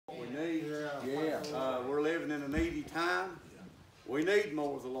in a needy time. We need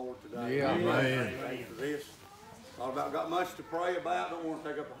more of the Lord today. Yeah, amen. For this. Thought about got much to pray about. Don't want to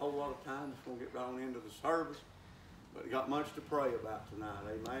take up a whole lot of time. Just going to get right on into the service. But got much to pray about tonight.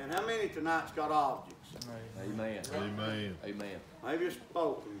 Amen. How many tonight's got objects? Amen. Amen. Amen. Maybe it's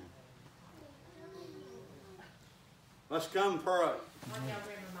spoken. Let's come pray.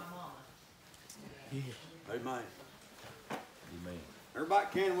 Amen. Amen. Everybody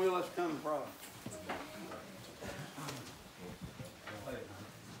can, will let's come and pray.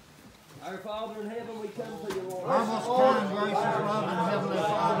 Our Father in heaven, we come to you, Lord. Our most kind, gracious, loving Heavenly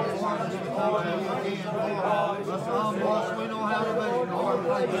Father, Lord, as we come to you again, Lord. Us almost we know how to be, Lord.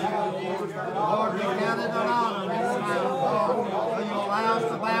 Thank you. Lord, we count it an honor this night, Lord. For you allow us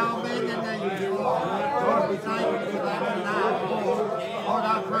to bow and bend the knees, Lord. Lord, we thank you for that tonight, Lord. Lord,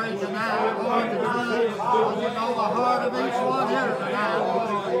 I pray tonight, Lord, that you know the heart of each one here tonight, Lord.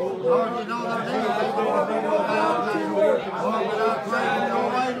 Lord, you know their needs, Lord. We know about that, Lord. Lord, but I pray that your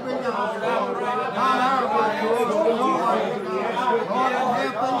way to be done. Not our way, Lord, but your way to God. Lord, and help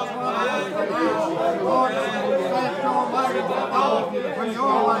each one of us tonight. Lord, and set your way to God. For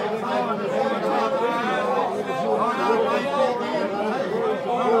your way, Lord, is here to have the Lord, I thank you again today.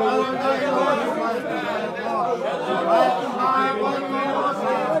 For another day, Lord, you bless today, Lord. Bless the fire, one more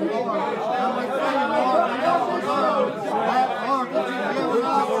time, Lord. And we pray, Lord, we don't deserve that, Lord, that you've given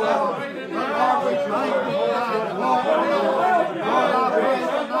us, Lord. But Lord, we thank you tonight, Lord. Lord, I pray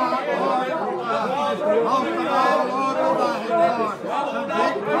tonight, Lord, most of all, Lord Almighty, Lord, the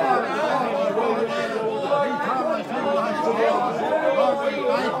big part, Lord, he promised you like Lord. Lord, we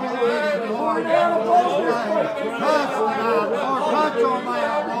thank you again, Lord, this day. Touch tonight, Lord, touch your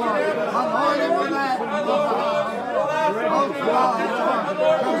man, Lord. Anoint him with that, Lord. Most of all,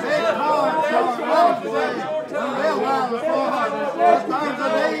 Lord, the big part, Lord, obviously, we realize, Lord, that there's a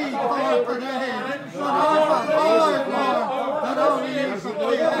need, Lord, today. But Lord, that only you can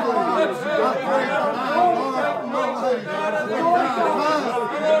be, Lord. I pray tonight, Lord, no way.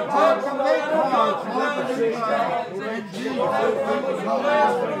 Talk to big hearts, Lord, to be proud. In Jesus'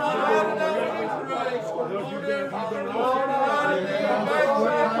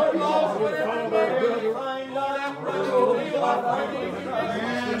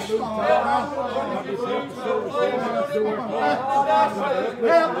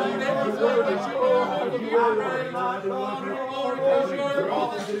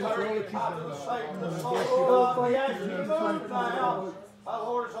 Our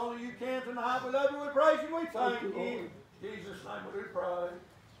Lord, it's only you can tonight. We love you, we praise you, we thank you. In Jesus' name we do pray.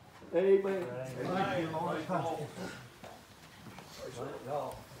 Amen. Thank you, Lord.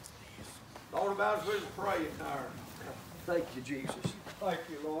 Lord, about as we pray it now. Thank you, Jesus. Thank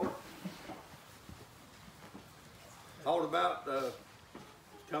you, Lord. Thought about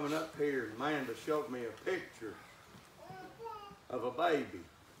coming up here. Amanda showed me a picture of a baby.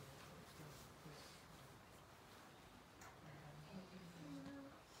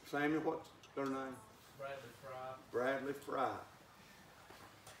 Samuel, what's their name? Bradley Fry. Bradley Fry.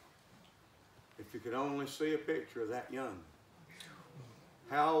 If you could only see a picture of that young.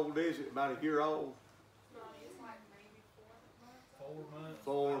 How old is it? About a year old? It's like maybe 4 months.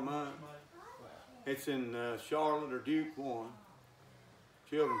 4 months. It's in Charlotte or Duke 1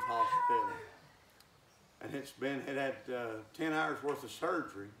 Children's Hospital. And it had 10 hours worth of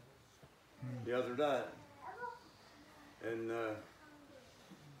surgery the other day. And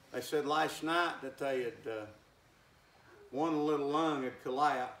they said last night that they had, one little lung had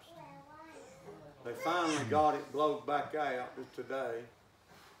collapsed. They finally got it blowed back out just today.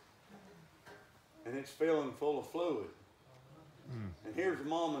 And it's filling full of fluid. And here's the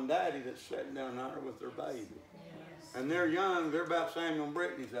mom and daddy that's sitting down there with their baby. And they're young. They're about Samuel and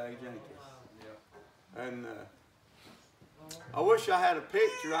Brittany's age, ain't they? And I wish I had a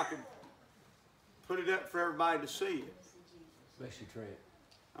picture. I could put it up for everybody to see it. Bless you, Trent.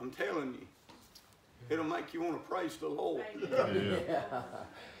 I'm telling you, it'll make you want to praise the Lord. Yeah.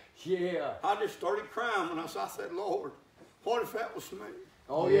 Yeah. I just started crying when I said, Lord, what if that was me?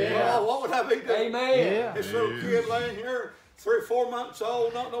 Oh, yeah. Oh, what would I be doing? Amen. Yeah. This little kid laying here, 3 or 4 months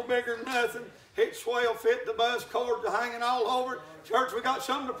old, not no bigger than nothing. Hit swell, fit the buzz cords are hanging all over. Church, we got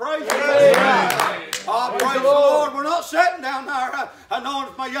something to praise you. Oh, praise the Lord. We're not sitting down there knowing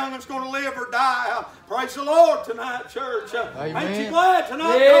if my youngin's going to live or die. Praise the Lord tonight, church. Ain't you glad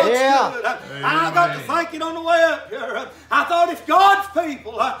tonight? Yeah. God's good. I got to thinking on the way up here. I thought if God's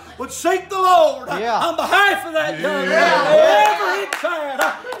people would seek the Lord on behalf of that young man, wherever it's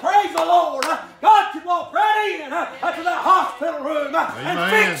at, praise the Lord. God could walk right in to that hospital room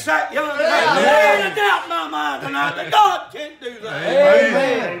and fix that young man. There ain't a doubt in my mind tonight that God can't do that.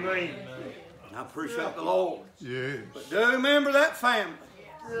 Amen. I I appreciate the Lord. Yes. But do remember that family.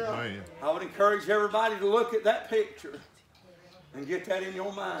 Man. I would encourage everybody to look at that picture and get that in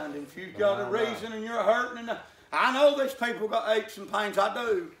your mind. And if you've got a reason and you're hurting, and I know these people got aches and pains, I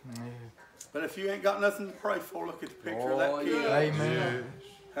do. But if you ain't got nothing to pray for, look at the picture of that kid. Amen.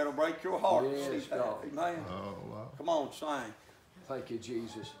 That'll break your heart. Yes, See that. God. Amen. Oh, wow. Come on, sing. Thank you,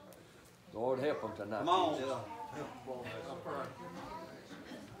 Jesus. Lord, help them tonight. Come on. Jesus.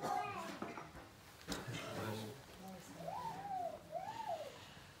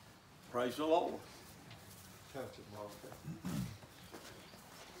 Praise the Lord.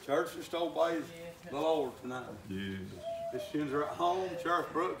 Church, just obey the Lord tonight. Yes. Christians are at home. Church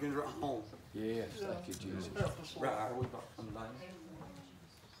Brookings are at home. Yes, thank you, Jesus. Right, are we about to come down?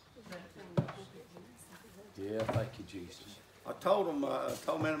 Yeah, thank you, Jesus. I told him,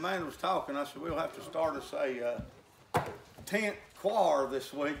 when the man was talking, I said, we'll have to start us a tent choir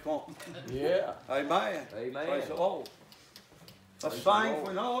this week. Yeah. Amen. Amen. Praise the Lord. Let's Praise the sing if Lord.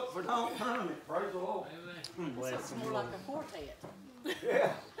 we know it, if we don't, turn it. Praise the Lord. It's more like a quartet.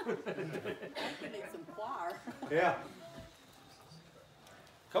 Yeah. I could need some choir. Yeah.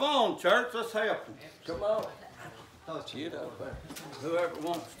 Come on, church, let's help them. Come on. Get up there. Whoever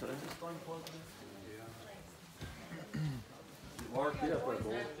wants to. Mark, Get up there,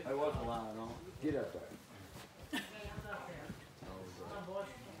 boy. there was a line on. Get up there.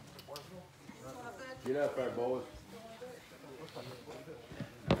 Get up there, boys.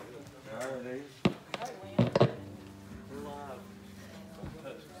 There it is.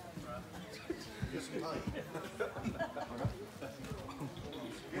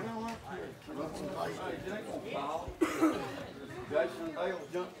 You know what? Hey, it ain't gonna fall. Jason Dale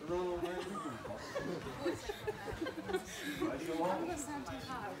jumped to run on there. Praise the Lord.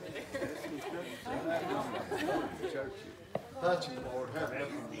 Church. Touch him, Lord. Help him.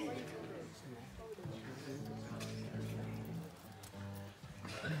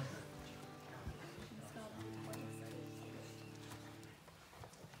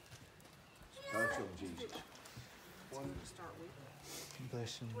 Touch them, Jesus. Start with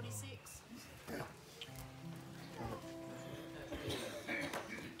Bless him. 26.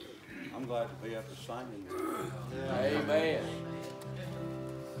 I'm glad to be up to singing. Amen.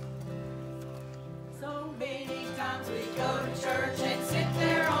 So many times we go to church and sit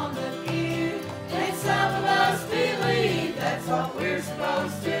there on the pew, and some of us believe that's what we're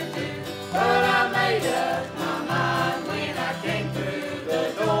supposed to do. But I made up my mind when I came through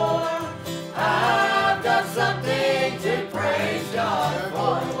the door. I've got something to praise God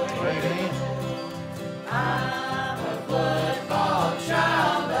for. I'm a blood-bought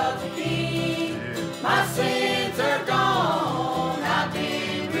child of the King. My sins are gone. I've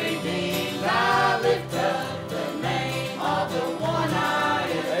been redeemed. I lift up the name of the one I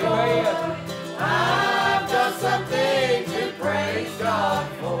adore. I've got something to praise God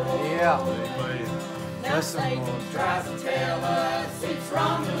for. Yeah. Now Satan tries to tell us it's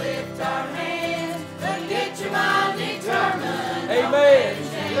wrong to lift our hands, but get your mind determined. Amen.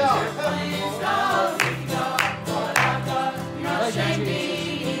 Change your plans, 'cause if you got what I've got, you're not ashamed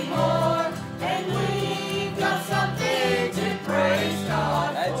anymore. And we've got something to praise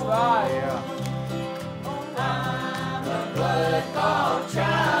God That's for. right. I'm a blood-bought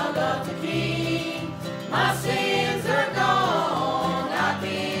child of the King. My sins are gone. I've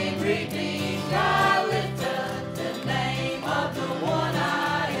been redeemed. I lift up the name of the one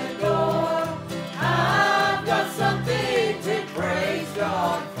I adore. I've got something to praise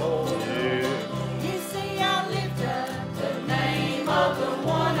God for. You see, I lift up the name of the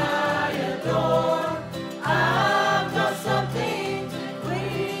one I adore. I've got something,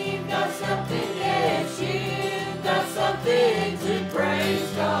 we've got something, yes, you've got something to praise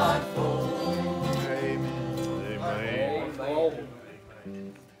God for. Amen.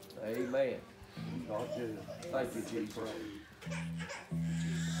 Amen. Amen. God do. Thank you, Jesus. Right.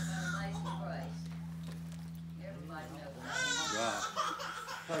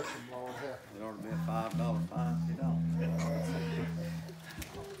 Touch him, Lord. Help him. It ought to be a $5 fine if you don't.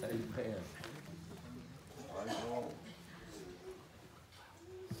 Amen. Praise the Lord.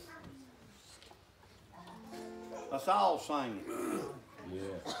 Let's all sing it.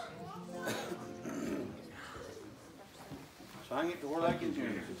 Yeah. Sing it to where they can hear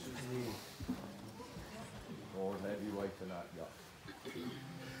it. Lord, have your way tonight, God.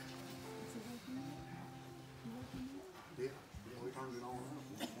 We turned it on.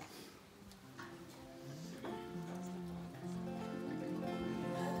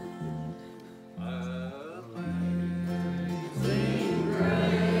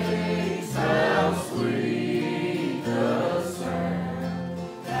 How sweet the sound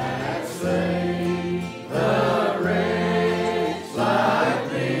that saved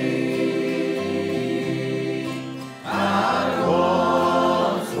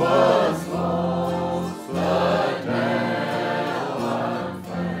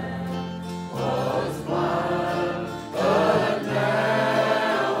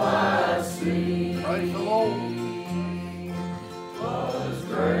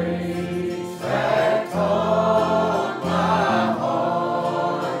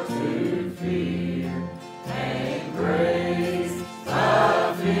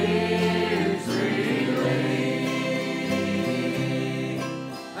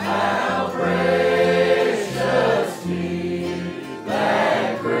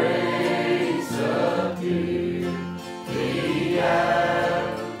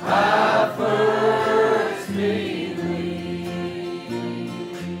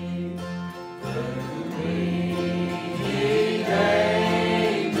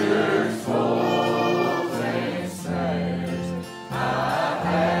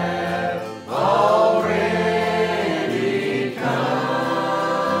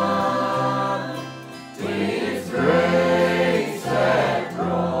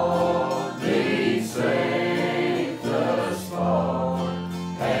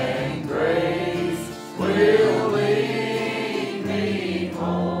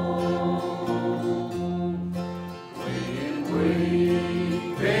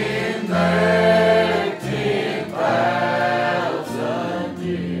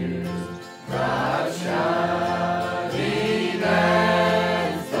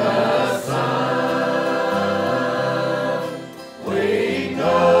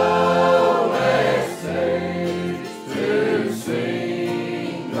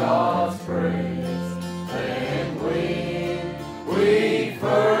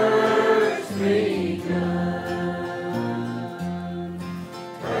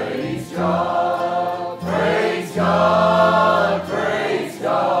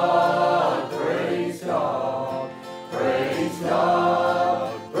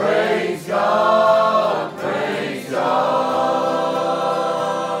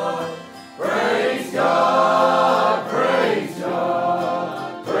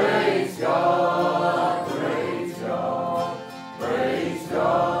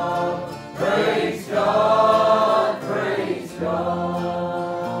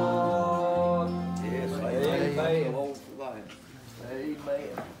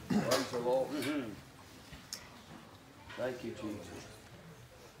Thank you, Jesus.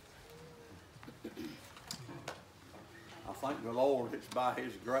 I thank the Lord it's by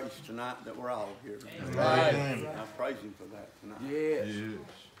His grace tonight that we're all here. Right. I praise Him for that tonight. Yes. Yes.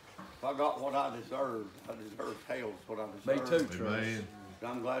 If I got what I deserved, I deserved hell's what I Me deserved. too, Trey. Amen. But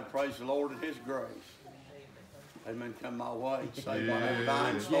I'm glad, praise the Lord, at His grace. Amen. Come my way. Save my Yeah.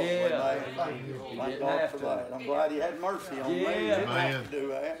 dying soul. Yeah. Thank didn't God have for to. that. I'm glad He had mercy on me. He Yeah. didn't have Amen. to do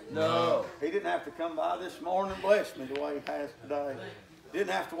that. No. He didn't have to come by this morning and bless me the way He has today.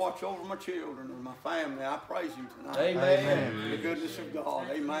 Didn't have to watch over my children or my family. I praise Him tonight. Amen. The goodness of God.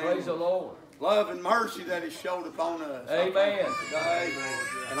 Amen. Praise the Lord. Love and mercy that He showed upon us. I Amen. thank Him today,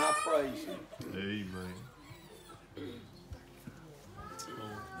 and I praise Him. Amen.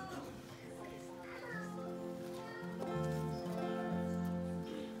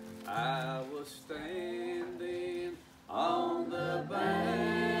 I was standing on the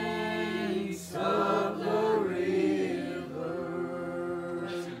banks of the river,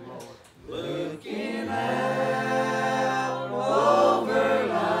 looking out over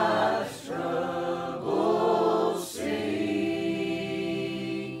life's troubled sea.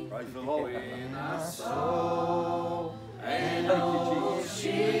 Praise the Lord. When I saw an Thank you, old Jesus.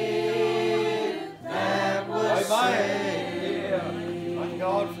 ship that was Thank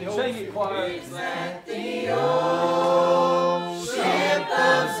God for the old Sing it, choir. at the old ship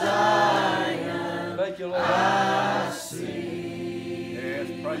of Zion, Thank you, Lord. I see Yes,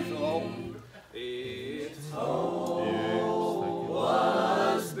 praise the Lord. its Yes.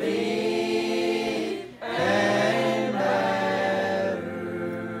 was big and mattered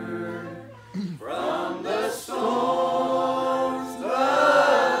from the storms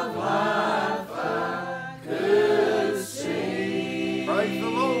of life I could see. Praise the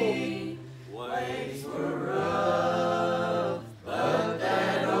Lord. Waves were rough, but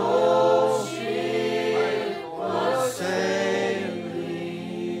that old ship was sailing.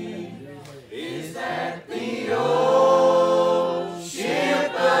 Is that the old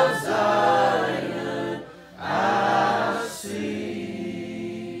ship of Zion I see?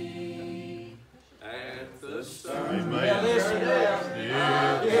 At the stern Now Amen. listen now.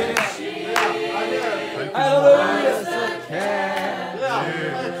 Yes.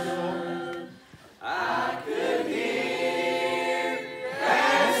 Hallelujah. I could hear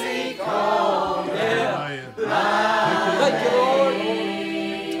as he called Yeah. Amen. Thank you, Lord.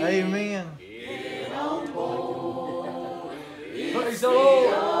 Amen. it on board. Praise the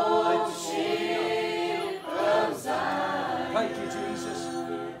Lord. Old ship of Zion, Thank you, Jesus.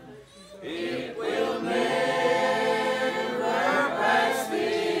 it will never pass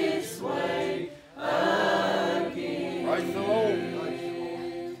this way again. Praise the Lord.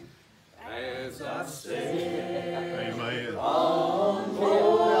 As I stay Amen. on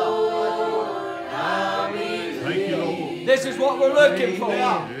board, I'll be Thank you, Lord. This is what we're looking for.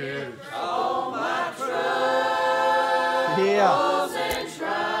 Yes. all my troubles Yeah. and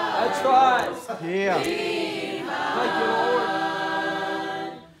trials. That's right. Yeah. Thank you,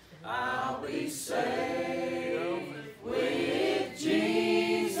 Lord. I'll be safe with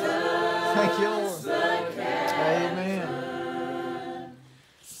Jesus, Thank you, Lord. Amen.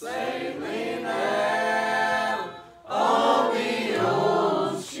 sailing out on the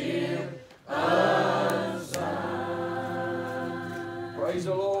old ship of Zion. Praise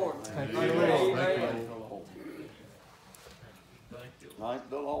the Lord. Thank you, Amen. Lord. Amen. Thank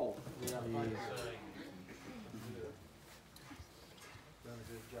the Lord.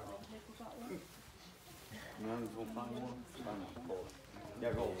 None's gonna find one? Find one for it.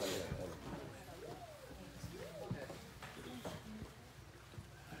 Yeah, go over there.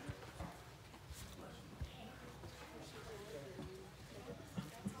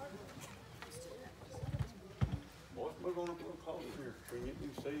 Boys, we're gonna go close here. Can you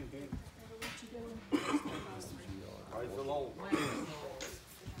see him? Praise the Lord.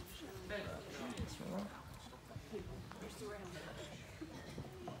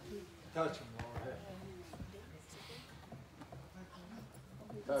 Touch him, Lord.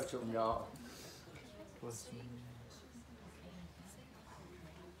 Touch them, y'all.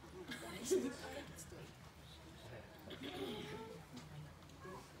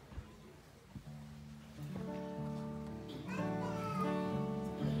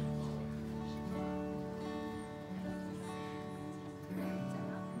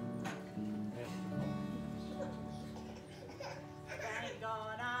 Thank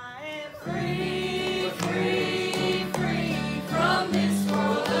God I am free, free, free from this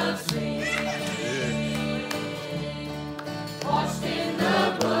world of sin. Washed in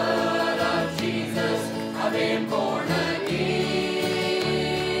the blood of Jesus, I've been born again.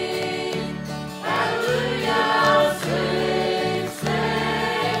 Hallelujah, sing,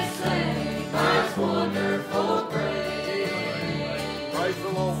 sing, sing, God's wonderful grace. Praise the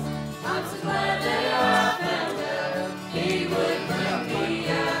Lord. I'm so glad that I found out He would bring me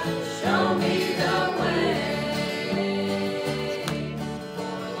out, show me the way. For a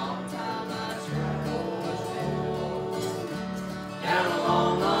long time I traveled down a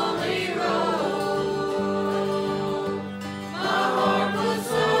long, lonely road. My heart was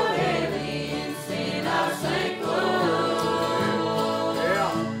so heavy in sin I sank low.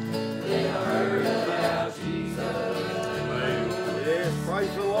 Yeah. Then I heard about Jesus. Yes,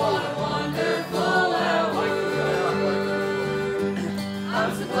 praise the Lord. What a wonderful hour.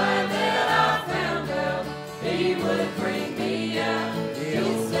 I'm so glad that I found out He would bring me out,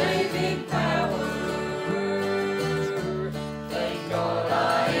 His saving power. Thank God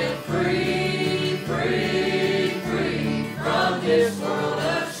I am free, free, free from this world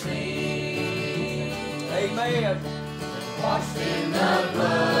of sin. Amen. Washed in the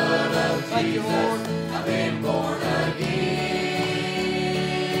blood of Jesus, I've been born again.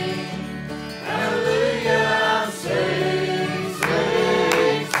 Hallelujah, I'm saved,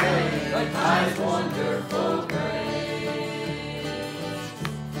 saved, saved by His wonderful grace.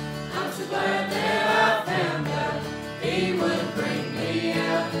 I'm so glad that I found out He would bring me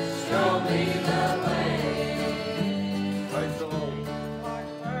out, show me the way. Praise the Lord. Like a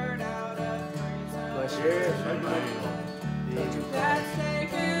bird out of prison. Bless you. Yes, amen. That's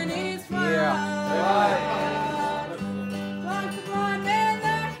taken his flight. Right. Like the blind man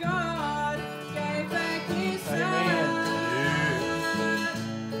that God gave back his sight.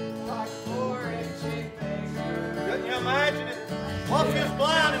 Like a poor chick beggar. Couldn't you imagine it? What if you was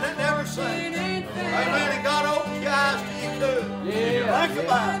blind and it never seen? Amen. And God opened your eyes till you could. Yeah. Think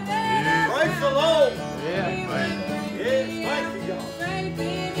about it. Praise the Lord. Yeah. Yes, thank you, God. Faith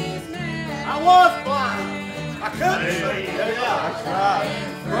in his name. I was blind. I couldn't see. That's right.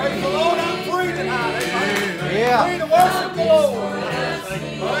 Praise the Lord. I'm free tonight. Amen. Yeah. Free to worship the Lord.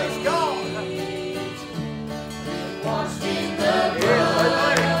 Praise God. Washed in the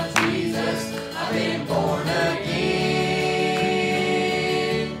blood of Jesus, I've been born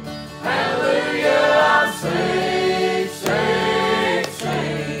again. Hallelujah, I'm saved, saved,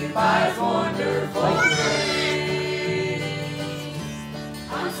 saved by His wonderful grace.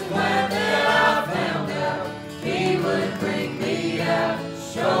 I'm so glad that I found out He would bring me out,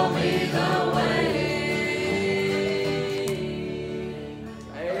 show me the way.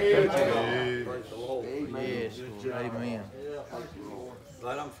 Praise the Lord. Yes, amen.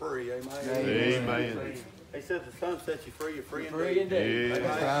 Glad I'm free. Amen. Amen. He said the Son sets you free. You're free Free indeed. indeed.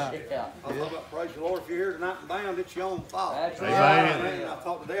 Amen. Yeah. I thought about praise the Lord. If you're here tonight and bound, it's your own fault. That's Amen. right. Amen. I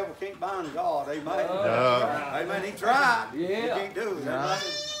thought the devil can't bind God. Amen. No. Amen. He tried. He Yeah. can't do it. No. Amen.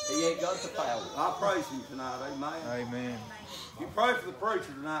 He ain't got the power. I praise him tonight. Amen. Amen. You pray for the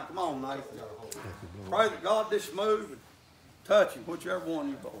preacher tonight. Come on, Nathan. Pray that God just move and touch him, whichever one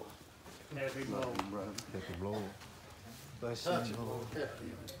you boys. Bless you, Lord.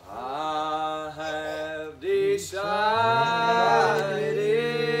 I have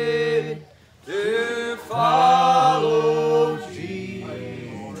decided to follow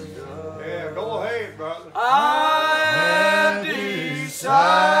Jesus. Yeah, go ahead, brother. I have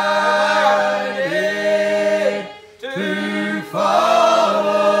decided to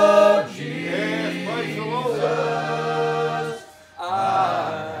follow Yes, praise the Lord. Jesus. I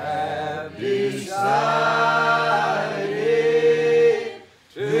have decided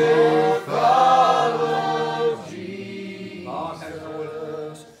to follow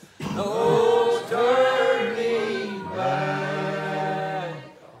Jesus. No turning back,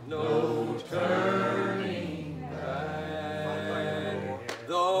 no turning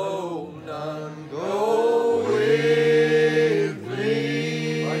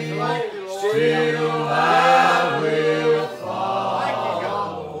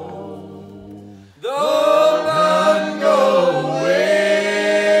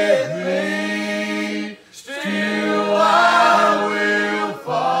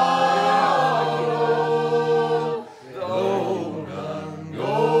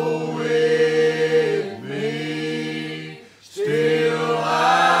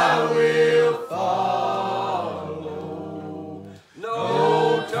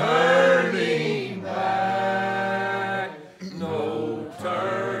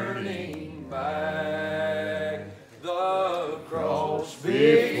turning back. The cross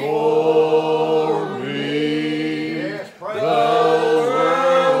before me, Yes, praise the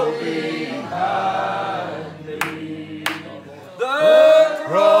world behind me. The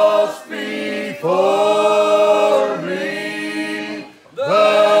cross before me, the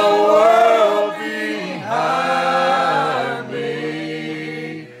world behind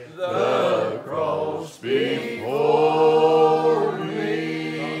me. The cross before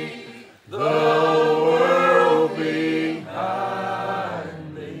me, the world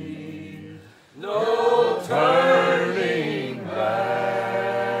behind me. No turning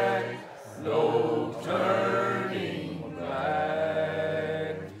back, no turning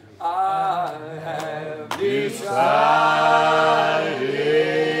back. I have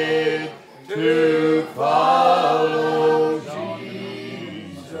decided to follow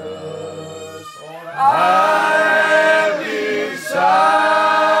Jesus. I have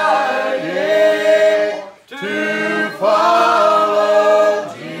decided to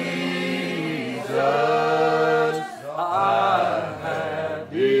follow Jesus. I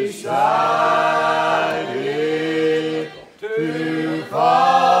have decided to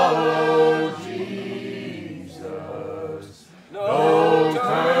follow Jesus. No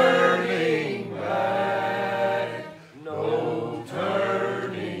turning back, no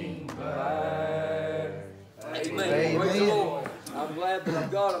turning back. Amen. Praise the Lord. I'm glad that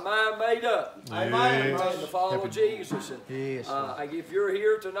I've got a mind made up. Amen. And to follow Jesus. And, Yes. if you're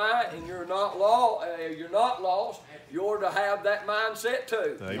here tonight and you're not lost, you're to have that mindset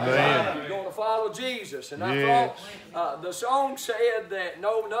too. Amen. You're going to follow Jesus. And I Yes. thought the song said that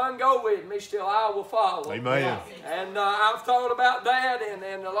no, none go with me, still I will follow. Amen. And I've thought about that, and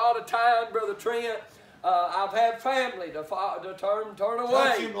a lot of time, Brother Trent, I've had family to turn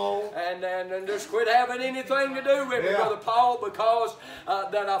away, you, Lord. and just quit having anything to do with me, Yeah. Brother Paul, because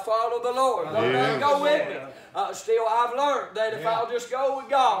that I follow the Lord. Don't Yes. go with me. Still, I've learned that if I'll just go with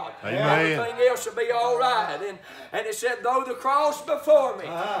God, Amen. everything else will be all right. And it said, though the cross before me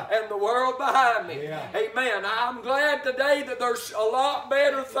and the world behind me, amen. I'm glad today that there's a lot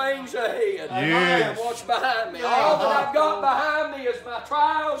better things ahead Yes. than what's behind me. All that I've got behind me is my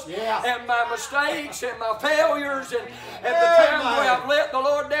trials and my mistakes and my failures and the times where I've let the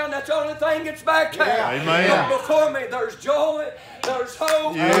Lord down. That's the only thing that's back there. Amen. But before me, there's joy, there's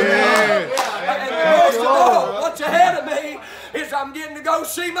hope, Yes. and most of all, what's ahead of me is I'm getting to go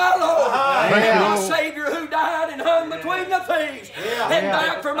see my Lord and my Savior who died and hung between the thieves and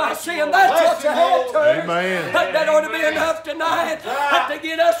died for my sin. That's what's ahead, church. Amen. That ought to be enough tonight to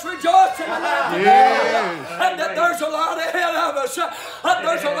get us rejoicing tonight. Yes. And that there's a lot ahead of us.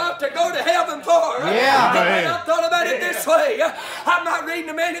 There's a lot to go to heaven for. Amen. I've thought about it this way. I'm not reading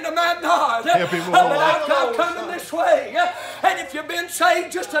a man in a man not. Help him, But Lord. I'm coming this way. And if you've been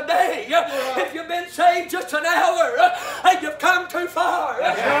saved just a day, if you've been saved just an hour, and you've come too far,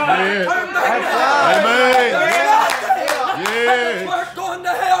 Yes. turn back now. Amen. There's nothing Yes. that's worth going to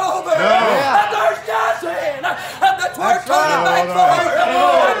hell over. No. And there's nothing that's worth turning back for.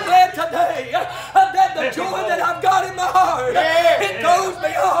 I'm glad today that the joy that I've got in my heart, it goes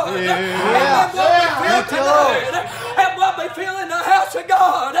beyond. And what we feel tonight, and what we feel in the house of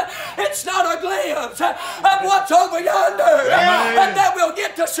God, it's not a glimpse of what's over yonder, and that we'll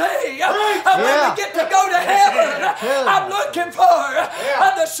get to see. And when we get to go to heaven, I'm looking for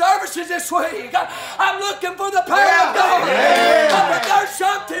the services this week. I'm looking for the power of God. But there's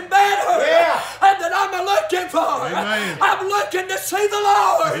something better that I'm looking for. Amen. I'm looking to see the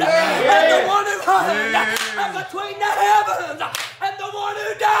Lord and the one who hung between the heavens and the one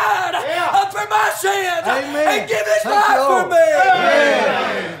who died for my sins and give his life for me.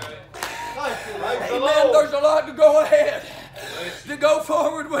 Amen. There's a lot to go ahead, to go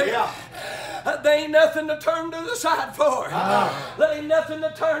forward with. There ain't nothing to turn to the side for. There ain't nothing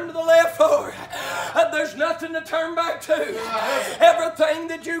to turn to the left for. There's nothing to turn back to. Everything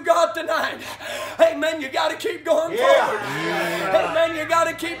that you got tonight, amen, you got to keep going forward. Amen, you got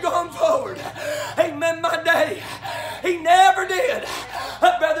to keep going forward. Amen, my daddy, he never did.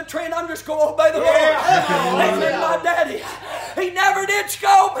 Brother Trent, I'm just going to obey the Lord. Amen, my daddy, he never did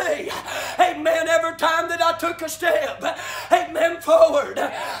scold me. Amen, every time that I took a step, amen, forward,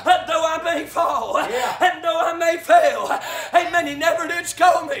 though I may fall, and though I may fail, amen, he never did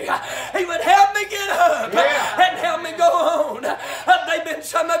scold me. He would help me get up and help me go on. There've been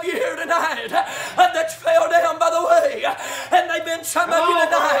some of you here tonight that's fell down by the way, and there've been some of you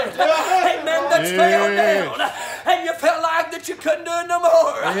tonight, amen, that much fell down, and you felt like that you couldn't do it no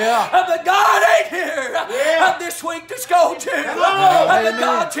more. But God ain't here this week to scold you. But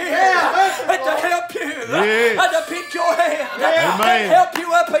God's here to help you, to pick your hand, and help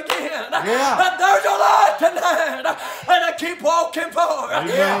you up again. And there's a lot tonight, and I keep walking forward.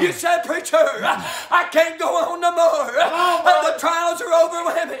 You said, preacher, I can't go on no more. The trials are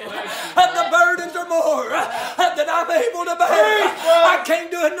overwhelming, and the burdens are more than I'm able to bear. I can't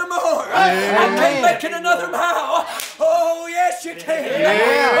do it no more. I can't make it another mile. Oh, yes, you can.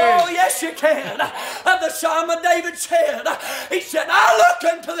 Oh, yes, you can. The Psalm of David said, he said, I look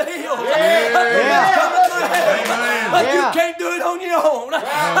unto the hills. You can't do it on your own.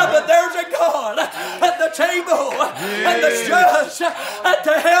 But there's a God at the table and the judge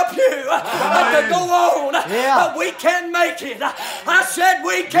to help you to go on. We can make it. I said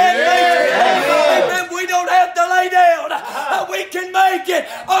we can make it. Amen. We don't have to lay down. We can make it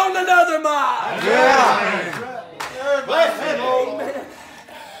on another mile. Amen.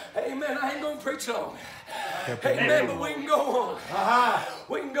 Amen. I ain't going to preach long. Amen. But we can go on.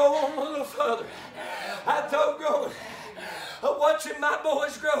 We can go on a little further. I thought growing. Watching my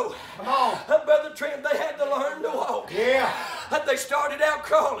boys grow. Come on. Brother Trent, they had to learn to walk. They started out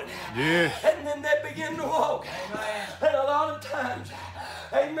crawling. And then they began to walk. And a lot of times,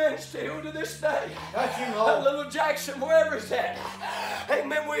 amen, still to this day, little Jackson, wherever he's at,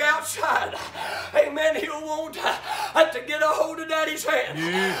 amen, we outside, amen, he'll want to get a hold of Daddy's hand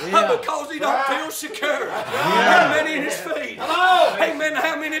because he don't feel secure, amen, in his feet. Amen,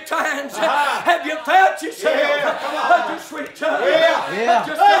 how many times have you felt yourself just reach up,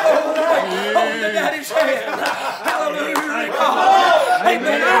 just hold to Daddy's hand? Hallelujah, God.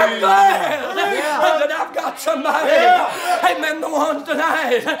 Amen, I'm glad that I've got somebody, amen, the ones tonight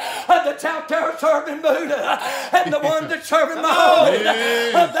that's out there serving Buddha and the ones that's serving Muhammad,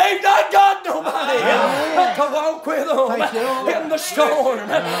 they've not got nobody to walk with them in the storm,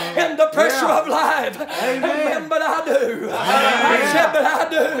 in the pressure of life. Amen, but I do. I said, but I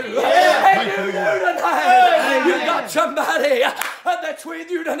do. And you do tonight. You got somebody that's with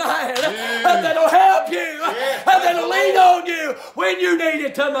you tonight that'll help you, that'll lean on you when you need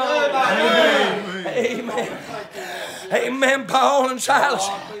it the most. Amen. Amen. Paul and Silas,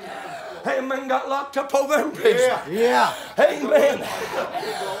 amen, got locked up over in prison. Amen.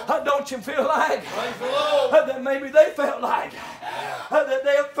 Don't you feel like that maybe they felt like that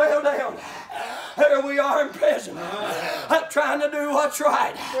they fell down? Here we are in prison, trying to do what's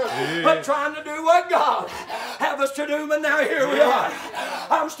right, trying to do what God have us to do, but now here we are.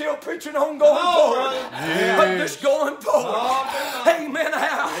 I'm still preaching on going forward, just going forward. Amen.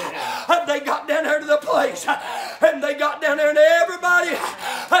 How they got down there to the place, and they got down there, and everybody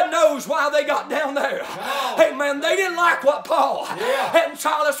knows why they got down there. Amen. They didn't like what Paul and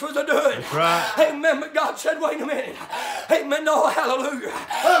Silas was doing. Amen. But God said, wait a minute. Amen. No, hallelujah.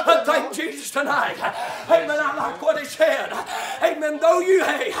 Thank Jesus tonight. Amen. I like what he said. Amen. Though you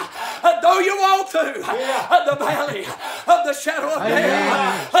walk through the valley of the shadow of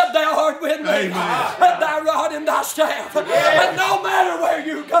death, thou art with me. Thy rod and thy staff. And no matter where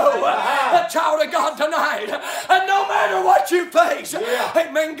you go, a child of God tonight, and no matter what you face,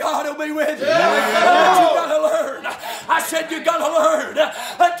 amen, God will be with you. But you got to learn. I said you got to learn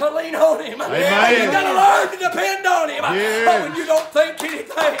to lean on him. And you got to learn to depend on him. But when you don't think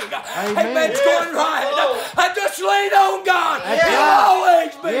anything, amen, it's going right, just lean on God. He'll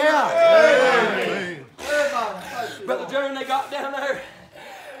always be there. Brother Jerry, they got down there.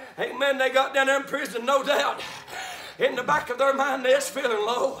 Amen, they got down there in prison, no doubt. In the back of their mind, they're feeling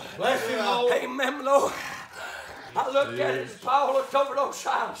low. Bless you, Lord. Amen, Lord. I looked at it as Paul looked over those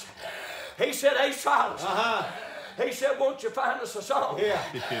Silas. He said, hey, Silas. He said, won't you find us a song?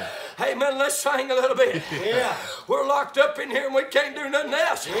 Amen, let's sing a little bit. We're locked up in here and we can't do nothing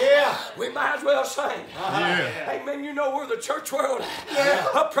else. We might as well sing. Amen, you know where the church world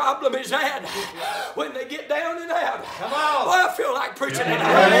a problem is at. When they get down and out. Come on. Well, I feel like preaching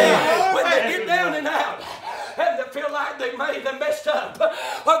tonight. When they get down and out, and they feel like they messed up,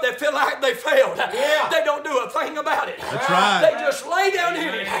 or they feel like they failed, they don't do a thing about it. That's right. They just lay down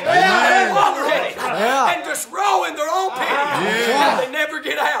in it, and water in it, and just roll in their own pity, and they never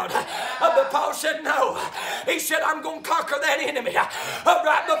get out. But Paul said, no. He said, I'm going to conquer that enemy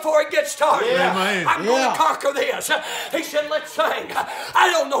right before it gets started. I'm going to conquer this. He said, let's sing. I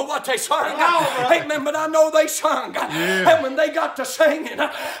don't know what they sung, amen, but I know they sung. And when they got to singing,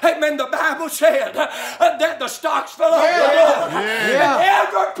 amen, the Bible said that the stocks fell off the door. And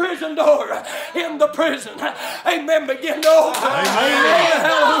every prison door in the prison, amen, began to open.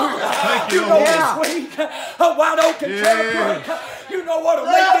 Hallelujah. You know this week, a wide open church break. You know what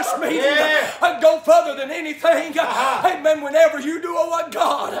will make this meeting go further than anything? Amen. Whenever you do what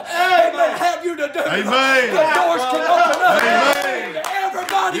God have you to do, the doors can open up. Amen.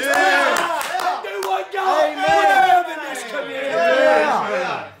 Everybody's and do what God would have in this community.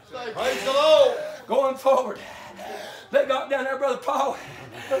 Praise the Lord. Going forward, they got down there, Brother Paul.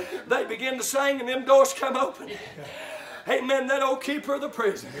 They began to sing, and them doors come open. Amen. That old keeper of the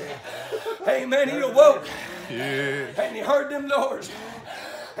prison. Amen. He awoke. And he heard them doors.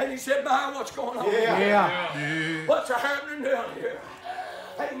 And he said, "My, what's going on? What's happening down here?"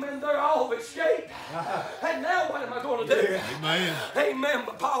 Amen. They're all escaped. And now what am I going to do? Amen. Amen.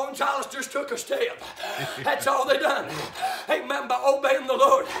 But Paul and Silas just took a step. That's all they done. Amen. By obeying the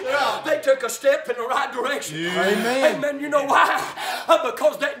Lord, they took a step in the right direction. Amen. You know why?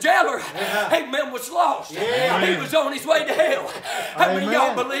 Because that jailer, amen, was lost. He was on his way to hell. How many of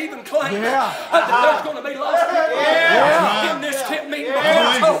y'all believe and claim that there's going to be lost people in this tent meeting before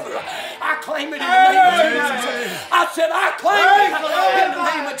it's over? I claim it in the name of Jesus. I said, I claim it in the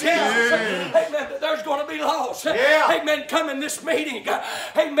name of Jesus. Amen. That there's going to be lost. Amen. Come in this meeting.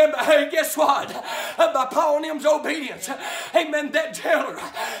 Amen. But hey, guess what? By Paul and them's obedience, amen, that jailer,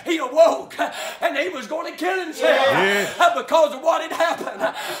 he awoke and he was going to kill himself because of what had happened.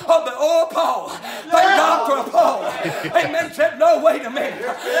 But Paul, thank God for Paul. Amen. Said, no, wait a minute.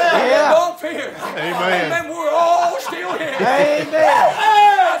 Don't fear. Amen. We're all still here.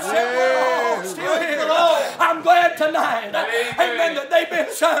 I said, we're all still here. I'm glad tonight. Amen. That they've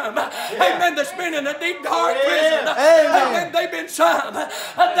been some. Amen. That's been in a deep, dark prison. Amen. They've been some.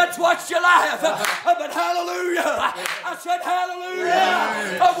 That's watched your life. But hallelujah. I said,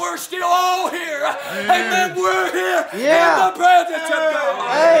 hallelujah. We're still all here. Amen. We're here in the presence of God.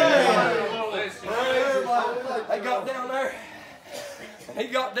 Amen. They got down there. He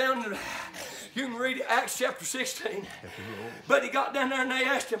got down to, you can read it, Acts chapter 16. But he got down there and they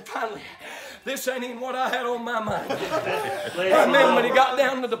asked him finally, this ain't even what I had on my mind. Amen. When he got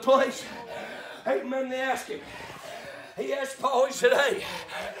down to the place, amen, they asked him. He asked Paul, he said, hey,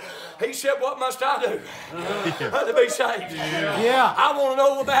 he said, what must I do to be saved? I want to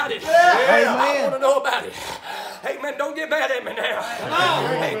know about it. I want to know about it. Amen. Don't get mad at me now.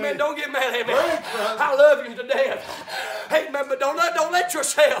 Amen. Don't get mad at me. I love you to death. Amen. But don't let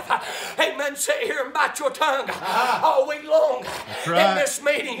yourself, amen, sit here and bite your tongue all week long in this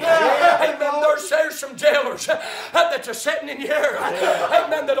meeting. Amen. There's some jailers that are sitting in here.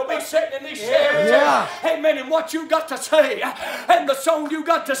 Amen. That'll be sitting in these chairs. Amen. And what you got to say, and the song you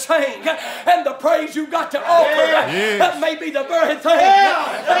got to sing, and the praise you got to offer, that may be the very thing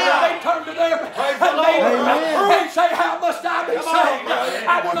that they turn to their neighbor and say, how must I be saved?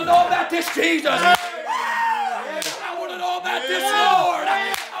 I want to know about this Jesus. I want to know about this Lord.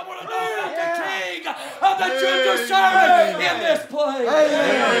 I want to know about the King that you serve in this place.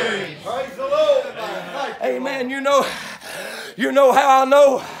 Praise the Lord. Amen. You know how I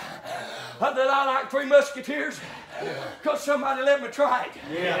know that I like Three Musketeers? Because somebody let me try it.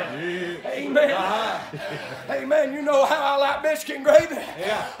 Amen. Amen. You know how I like biscuit and gravy?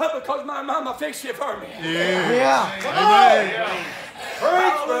 Because my mama fixed it for me. Amen.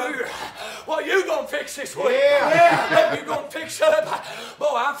 Hallelujah. Well, you gonna fix this week. You gonna fix up. Boy,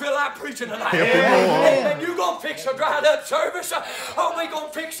 I feel like preaching tonight. Amen. You gonna fix a dried up service. Oh, we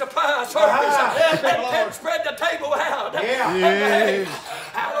gonna fix a pie service. And spread the table out. Amen.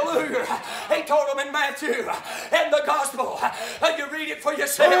 Hallelujah. He told them in Matthew in the gospel. You read it for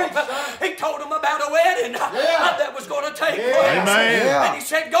yourself. He told them about a wedding that was going to take place. And he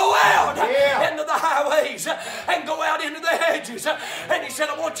said, go out into the highways and go out into the hedges. And he said,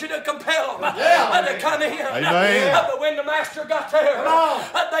 I want you to compel them to come in. But when the master got there,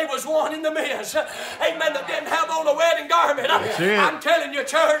 they was one in the midst. Amen. That didn't have on a wedding garment. I'm telling you,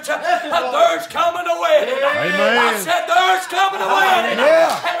 church, there's coming a wedding. I said, there's coming a wedding.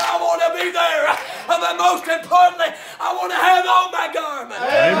 And I want to be there. But most importantly, I want to have on my garment.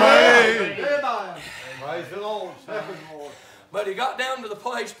 Amen. Praise the Lord. But he got down to the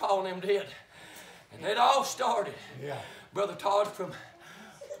place, Paul and them did. And it all started, Brother Todd, from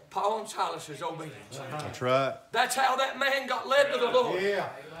Paul and Silas's obedience. That's right. That's how that man got led to the Lord.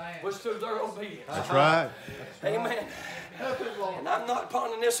 Was through their obedience. That's right. Amen. And I'm not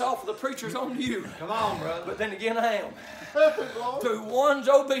pawning this off of the preachers on you. Come on, brother. But then again, I am. Through one's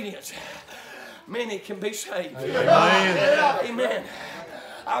obedience, many can be saved. Amen. Amen.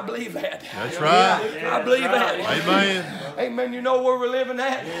 I believe that. That's right. I believe that. Amen. Amen. You know where we're living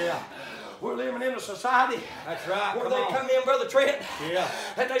at? We're living in a society That's right. where they come in, Brother Trent,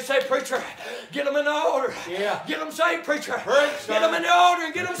 and they say, preacher, get them in the order. Get them saved, preacher. Get them in the order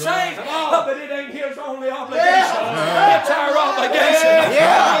and get them saved. But it ain't his only obligation. It's our obligation.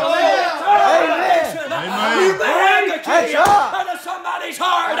 You may have the key under somebody's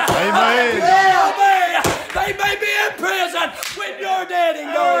heart. They may be in prison with your daddy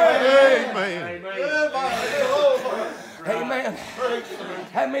going. Amen.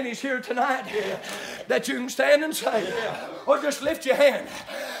 How many's here tonight that you can stand and say, or just lift your hand?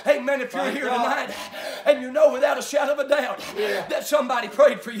 Amen. If you're here tonight and you know without a shadow of a doubt that somebody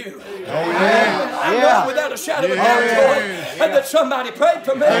prayed for you. I know without a shadow of a doubt, Lord, that somebody prayed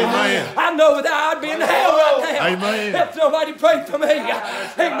for me. I know without I'd be in hell right now if nobody prayed for me.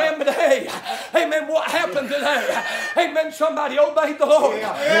 Amen. But hey, amen, what happened today? Amen. Somebody obeyed the Lord.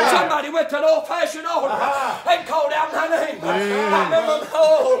 Somebody went to an old-fashioned altar and called out my name. I remember,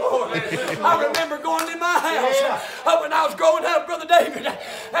 oh Lord, I remember going in my house when I was growing up, Brother David,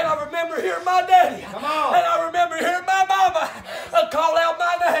 and I remember hearing my daddy, and I remember hearing my mama call out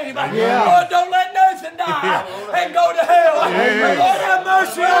my name. Lord, don't let nothing die and go to hell. Lord, have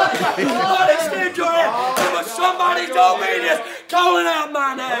mercy on me. Lord, extend your hand. It was somebody's obedience calling out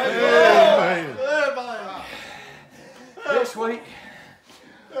my name. This week,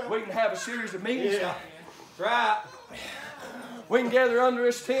 we can have a series of meetings. That's right. We can gather under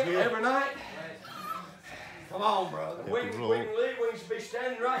this tent every night. Come on, brother. We can leave. We can be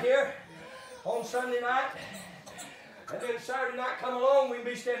standing right here on Sunday night. And then Saturday night come along, we can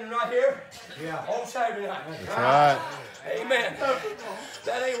be standing right here on Saturday night. That's right. Amen.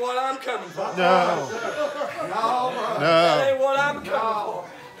 That ain't what I'm coming for. No. That ain't what I'm coming for.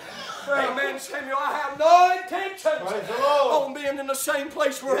 Amen, Samuel. I have no intentions on being in the same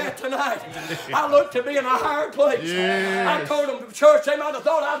place we're at tonight. I look to be in a higher place. I told them to church, they might have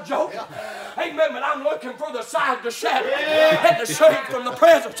thought I was joking. Amen, but I'm looking for the side, the shadow, and the shade from the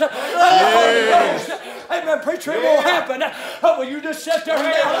presence of the Holy Ghost. Amen, preacher, it won't happen. Will you just sit there and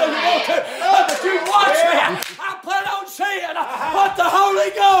yell all you want to? But you watch me. I plan on seeing what the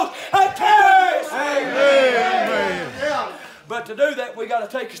Holy Ghost carries. Amen. But to do that, we got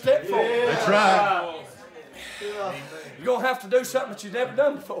to take a step forward. That's right. You're going to have to do something that you've never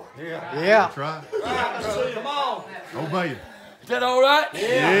done before. That's right. Come on. Obey it. Is that all right?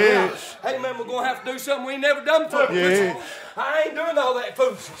 Yes. Amen. We're going to have to do something we ain't never done before. I ain't doing all that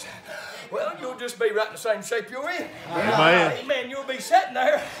foolishness. Well, you'll just be right in the same shape you're in. Amen. You'll be sitting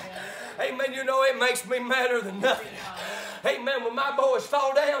there. Amen. You know, it makes me madder than nothing. Amen. When my boys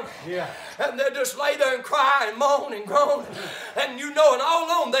fall down, and they just lay there and cry and moan and groan, and you know, and all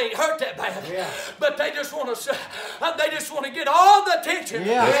alone they ain't hurt that bad, but they just want to get all the attention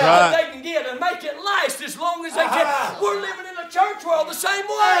that they can get and make it last as long as they can. We're living in a church world the same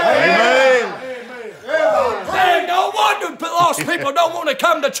way. Amen. There ain't no wonder lost people don't want to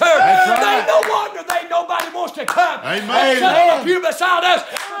come to church. There ain't no wonder nobody wants to come. Amen. Sit on the pew beside us.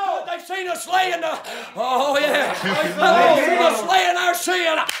 They've seen us laying they've seen us laying our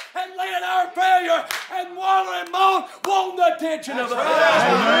sin and laying our failure and wallowing, wanting the attention of the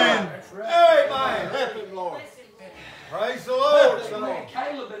Amen. Amen. Help him, Lord. Praise the Lord.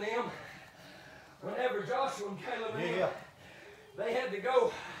 Caleb and them, whenever Joshua and Caleb and them, they had to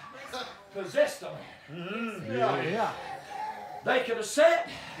go possess them. They could have sat.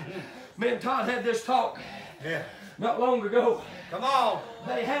 Me and Todd had this talk not long ago. Come on.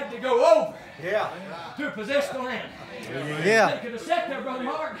 They had to go over to possess the land. They could have sat there, Brother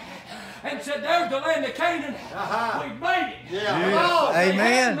Mark, and said, there's the land of Canaan. We made it. Come on.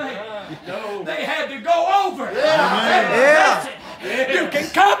 Amen. They had to go over and possess it. You can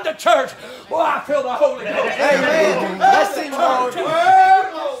come to church. Well, I feel the Holy Ghost. Amen. Bless him, Lord. You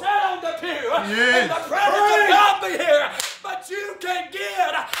can sit on the pew and the presence of God be here. But you can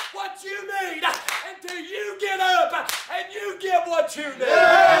get what you need until you get up and you get what you need.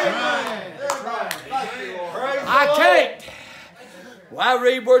 Amen. I can't. Well, I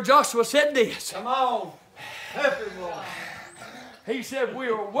read where Joshua said this. Come on. Help him, Lord. He said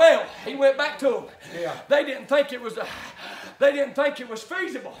we were well. He went back to them. They didn't think it was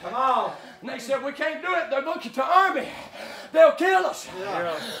feasible. Come on. And they said, we can't do it. They're looking to army. They'll kill us.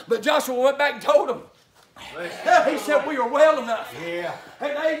 But Joshua went back and told them. He said we were well enough and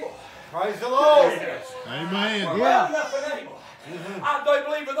able. Praise the Lord. Amen. Well enough and able. I do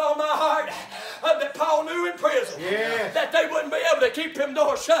believe with all my heart that Paul knew in prison that they wouldn't be able to keep him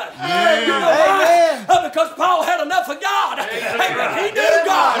doors shut. You know why? Because Paul had enough of God. He knew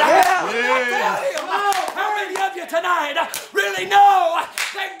God. How many of you tonight really know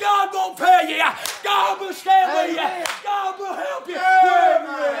that God won't fail you? God will stand with you. God will help you.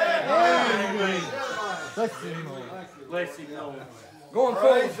 Bless him, Lord. Bless him, Lord. Going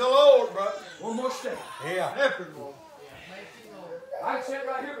Praise forward. the Lord, brother. One more step. Yeah. I can sit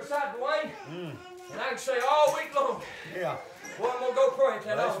right here beside Dwayne, and I can say all week long, Yeah. boy, I'm going to go pray at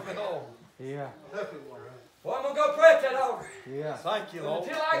that altar. Yeah. Boy, I'm going to go pray at that altar. Yeah. Thank you, And Lord.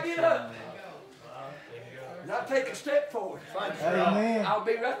 until I get up, and I take a step forward, Amen. I'll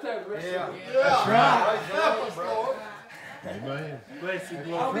be right there the rest of the week. That's right. Praise the Lord. Amen. Bless you,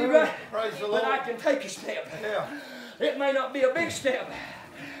 I'll Lord. be right, Praise the but Lord. I can take a step. Yeah. It may not be a big step.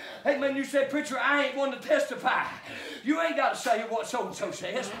 Amen. You said, preacher, I ain't one to testify. You ain't got to say what so-and-so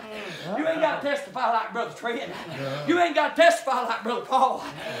says. You ain't got to testify like Brother Trent. You ain't got to testify like Brother Paul.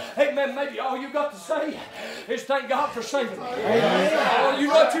 Amen. Maybe all you got to say is thank God for saving me. Oh, you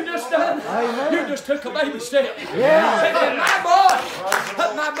know what you just done? You just took a baby step. Amen.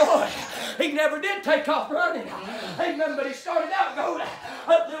 My boy, he never did take off running. Amen. But he started out going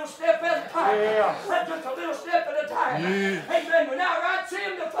a little step at a time. Just a little step at a time. Amen. Whenever I'd see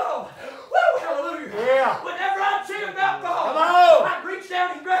him to fall, woo, hallelujah. Whenever I'd see him about fall, I'd reach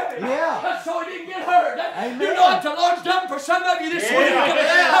down and grab him. So he didn't get hurt. You know what the Lord's done for some of you this week?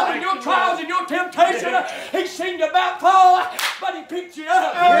 In your trials and your temptation, He seen you about fall, but He picked you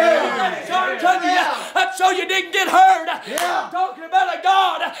up. And His arms under you, so you didn't get hurt. I'm talking about a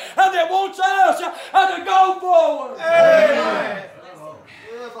God that wants us to go forward.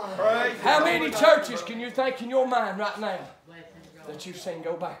 How many churches can you think in your mind right now that you've seen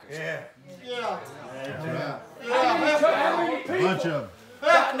go backwards? How many people Bunch of them.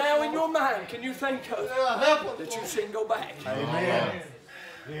 right now in your mind can you think of that you've seen go back? Amen.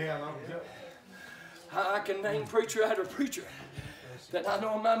 I can name preacher after preacher that I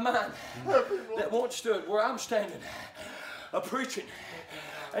know in my mind that once stood where I'm standing, preaching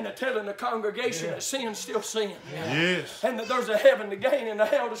and telling the congregation that sin's still sin. Yes. And that there's a heaven to gain and a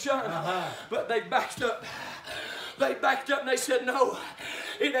hell to shun. But they backed up. They backed up and they said, no,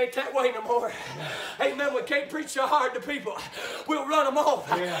 it ain't that way no more. Amen. We can't preach so hard to people. We'll run them off.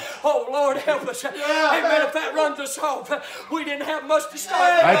 Oh, Lord, help us. Amen. If that runs us off, we didn't have much to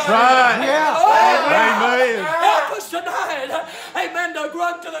start. That's right. Amen. Help us tonight. Amen. To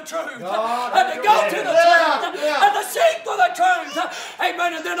run to the truth. And to go to the truth. And to seek for the truth.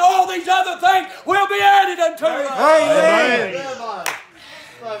 Amen. And then all these other things will be added unto us. Amen.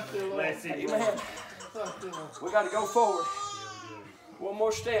 Bless you, Lord. Amen. We got to go forward. One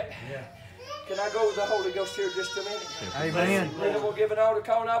more step. Can I go with the Holy Ghost here just a minute? Amen. Then we'll give an altar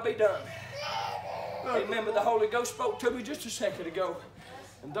call and I'll be done. Amen. But the Holy Ghost spoke to me just a second ago.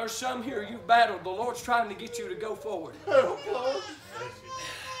 And there's some here you've battled. The Lord's trying to get you to go forward. Come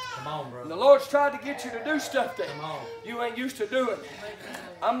on, brother. And the Lord's trying to get you to do stuff that you ain't used to doing.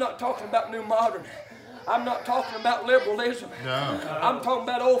 I'm not talking about new modern. I'm not talking about liberalism. No. I'm talking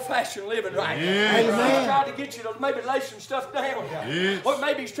about old-fashioned living right now. Yes. He's trying to get you to maybe lay some stuff down. Yes. Or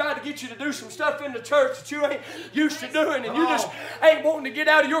maybe He's trying to get you to do some stuff in the church that you ain't used to doing, and you just ain't wanting to get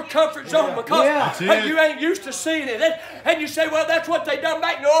out of your comfort zone because you ain't used to seeing it. And you say, well, that's what they done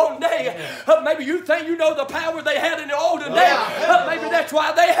back in the olden day. Maybe you think you know the power they had in the olden day. Maybe that's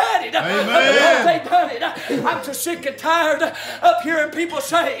why they had it. Because they done it. I'm so sick and tired of hearing people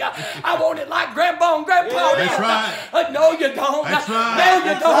say, I want it like Grandpa and Grandpa. That's right. No, you don't. That's right.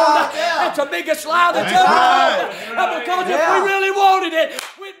 No, you don't. That's the biggest lie that's ever told. Because if we really wanted it,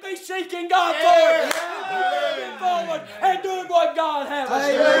 we'd be seeking God for it. We'd be moving forward and doing what God has us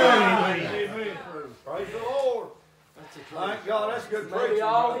to do. Praise the Lord. Thank God. That's good Maybe preaching.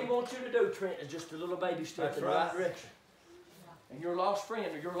 all He wants you to do, Trent, is just a little baby step in the right direction. And your lost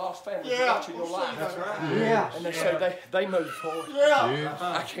friend or your lost family is watching your life. That's right. Yeah. And they say they move forward. Yes.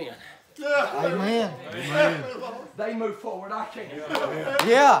 I can't. Amen. Amen. They move forward. I can't.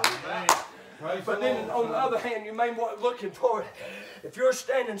 Yeah. But then on the other hand, you may want looking for it. If you're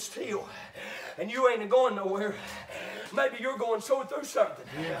standing still and you ain't going nowhere, maybe you're going so through something.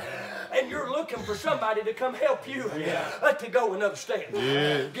 And you're looking for somebody to come help you to go another step.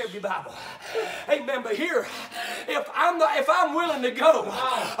 Give your Bible. Amen. But here, if I'm willing to go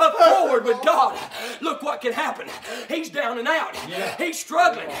forward with God, look what can happen. He's down and out. He's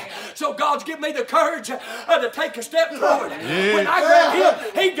struggling. So God's given me the courage to take a step forward. When I grab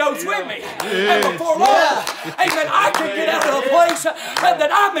Him, He goes with me. And before long, amen, I can get out of the place that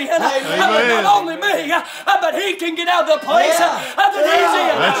I'm in. Not only me, but He can get out of the place that He's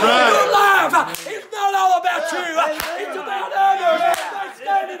in. That's right. Your life is not all about you. It's about others that's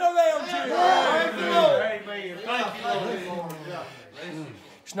standing around you. Amen. Thank you, Lord.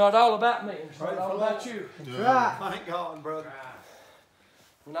 It's not all about me. It's not all about you. Right. Thank God, brother.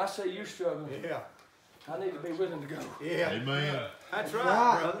 When I say you struggling, I need to be willing to go. Yeah. Amen. That's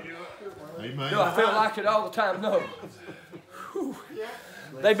right, brother. Amen. Do I feel like it all the time? No. Whew.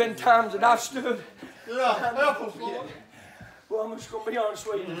 There've been times that I've stood. Yeah, help us, Lord. Well, I'm just going to be honest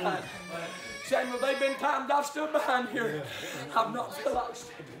with you tonight. Samuel, there've been times I've stood behind here. I've not felt like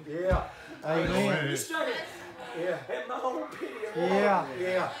standing. Yeah. Amen. You stand in my own pity and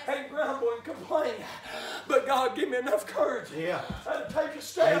Yeah. and grumble and complain. But God, give me enough courage Yeah. to take a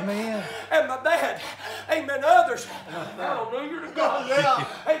step. Amen. And my dad, amen, others. Hallelujah to God. Yeah.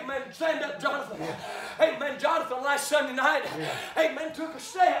 Amen. Stand up, Jonathan. Amen. Jonathan last Sunday night, amen, took a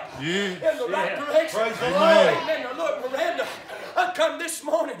step in the right direction. Praise the Lord. Amen. Now look, Miranda, I come this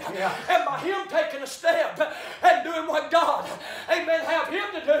morning, and by him taking a step and doing what God, amen, have him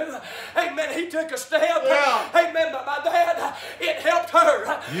to do, amen, he took a step, amen, but my dad, it helped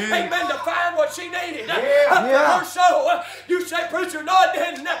her, amen, to find what she needed for her soul. You say, preacher, no, it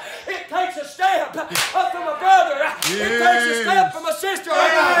didn't. It takes a step from a brother. It takes a step from a sister.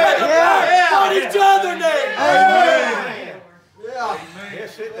 On each other name. Amen. Yeah.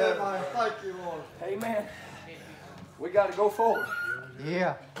 Yes, it does. Thank you, Lord. Amen. We got to go forward.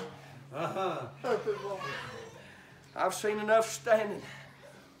 Yeah. I've seen enough standing.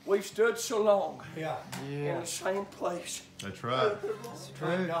 We've stood so long Yeah. in the same place. That's right.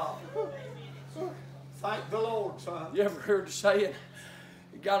 Thank God. Thank the Lord, son. You ever heard the saying,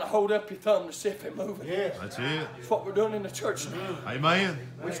 you got to hold up your thumb to see if they're moving? Yes. That's it. That's what we're doing in the church now. Amen.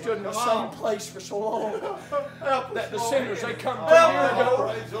 We stood in the same place for so long Help that us, the Lord. sinners, they come 2 years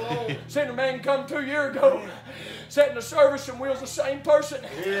ago. Praise the Lord. Sinner man come 2 years ago, sat in the service and we was the same person.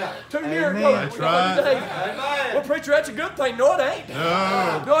 Yeah. 2 years ago, That's we are today. Amen. Well, preacher, that's a good thing. No, it ain't.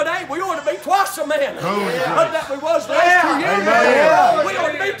 No. No, it ain't. We ought to be twice a man that we was the last 2 years Amen. ago. We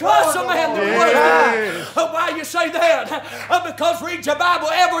ought to be twice a man that we was. Yes. Why you say that? Because read your Bible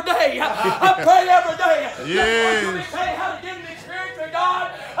every day. I pray every day. Yes. You tell you how to get an experience with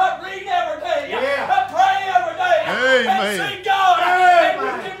God. I read every day. I pray every day. Amen. And see God. And we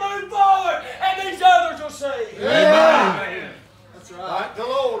can move forward. And these others will see. Amen. That's right. Thank the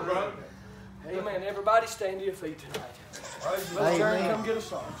Lord, brother. Amen. Everybody stand to your feet tonight. Praise the Let's Lord. turn, come get a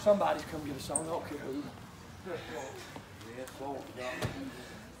song. Somebody's come get a song. I don't care who. Yes, Lord.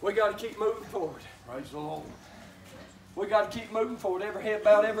 We got to keep moving forward. Praise the Lord. We got to keep moving forward. Every head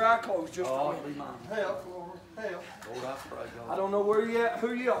bowed, every eye closed. Just for a minute. Help, Lord. Help. Lord, I pray, God. I don't know where you at,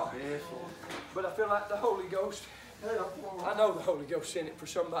 who you are, Yes, Lord. but I feel like the Holy Ghost. Help, Lord. I know the Holy Ghost sent it for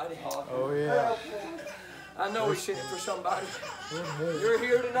somebody. Oh, yeah. I know He sent it for somebody. You're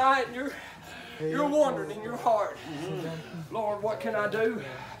here tonight and you're wondering in your heart, Lord, what can I do?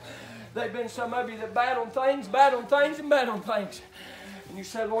 There've been some of you that bad on things, and you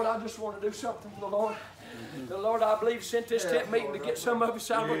say, Lord, I just want to do something for the Lord. The Lord, I believe, sent this tent meeting to get some of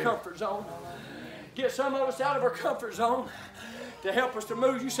us out of our comfort zone. Get some of us out of our comfort zone to help us to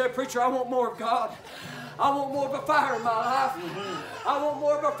move. You said, preacher, I want more of God. I want more of a fire in my life. I want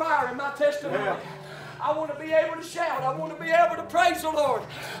more of a fire in my testimony. I want to be able to shout. I want to be able to praise the Lord.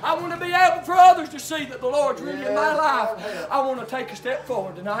 I want to be able for others to see that the Lord's really in my life. I want to take a step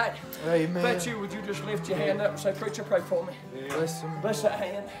forward tonight. Amen. If that's you, would you just lift your hand up and say, preacher, pray for me. Bless him. Bless that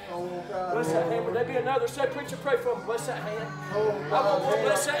hand. Bless that hand. Would there be another? Say, preacher, pray for me. Bless that hand. I want more.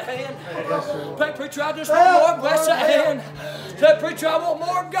 Bless that hand. Say, preacher, I just want more. Bless that hand. Say, preacher, I want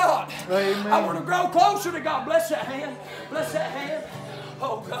more of God. Amen. I want to grow closer to God. Bless that hand. Bless that hand.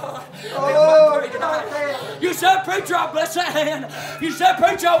 Oh, God. Oh, tonight. You said, preacher, I bless that hand. You said,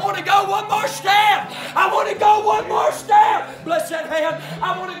 preacher, I want to go one more step. I want to go one more step. Bless that hand.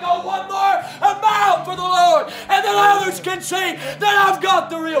 I want to go one more mile for the Lord. And then others can see that I've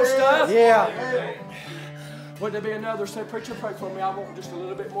got the real stuff. Yeah. Would there be another? Say, preacher, pray for me. I want just a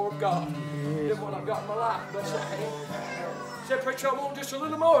little bit more of God than what I've got in my life. Bless that hand. Say, preacher, I want just a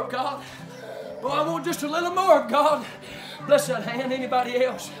little more of God. Boy, I want just a little more of God. Bless that hand. Anybody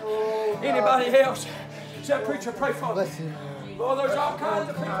else? Anybody else? Say, preacher, pray for me. Bless him. Boy, there's all kinds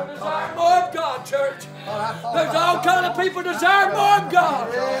of people desire more of God, church. There's all kinds of people desire more of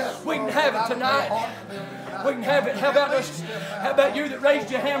God. We can have it tonight. We can have it. How about us? How about you that raised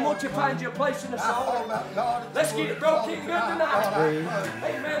your hand? Won't you find you a place in the song? Let's get it broken good tonight.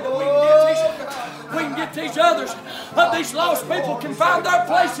 Amen. That we can get these others, these lost people can find their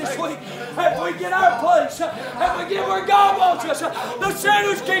place this week. If we get our place, and we get where God wants us, the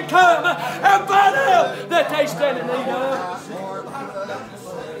sinners can come and find out that they stand in need of.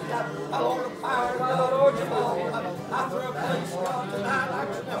 I want the power of my Lord tonight. I throw a place God tonight.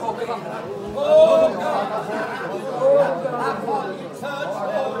 Oh God. Oh God. Oh God. I want you to touch. Oh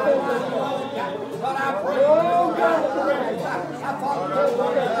God. But I pray. Oh God. I want you to touch.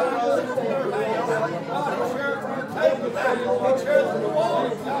 God, it's your turn. Take it. It's your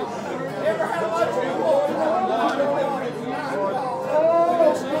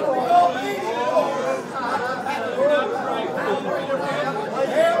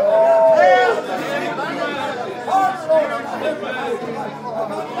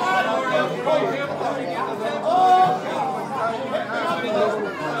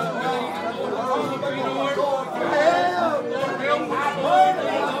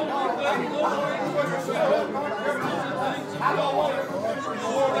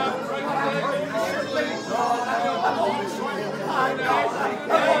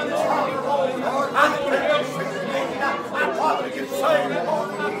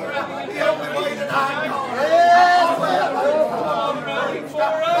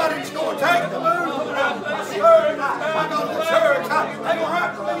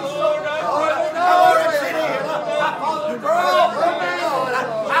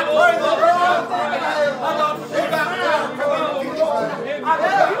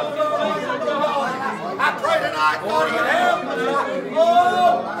I pray tonight, God, you help me. Oh,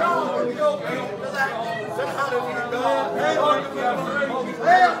 God, you don't feel to that. Say hallelujah, God.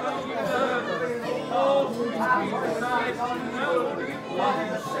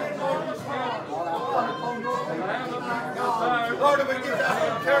 Lord, if we give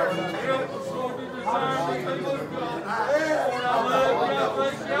that character. I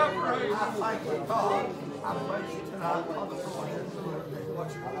thank you, God. I praise you tonight, Father, for what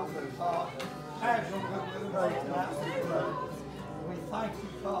you're going to do, God. Have your good will today tonight, we thank you,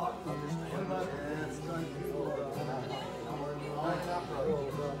 God. We love you. Thank you, Lord.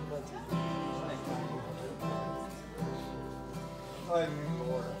 Thank you,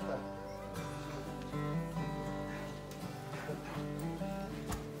 Lord.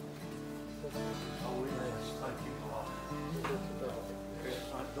 Oh, yes. Thank you, God. Yes,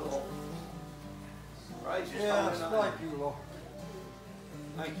 thank you, Lord. Praise you, yes, thank you, Lord.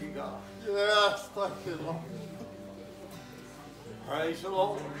 Thank you, God. Yes, thank you, Lord. Praise the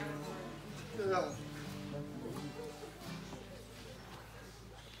Lord. Yes.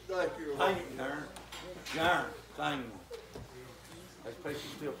 Thank you, Lord. Thank you, Darren. Darren, thank you. Those people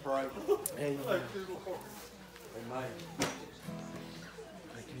still pray. Amen. Thank you, Lord. Amen.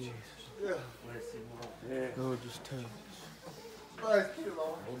 Thank you, Jesus. Yeah. Bless him, Lord. Yeah. Lord, just touch. Thank you,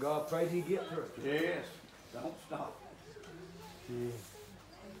 Lord. Oh, God, pray you get through. Yes. Don't stop. Yeah.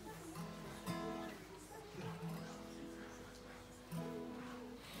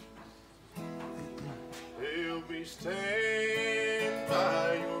 Help me stand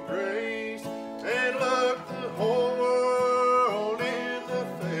by your grace and look the whole world in the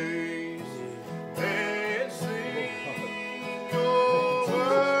face and sing your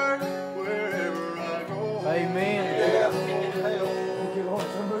word wherever I go. Amen.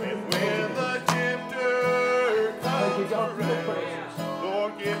 And when the tempter comes around,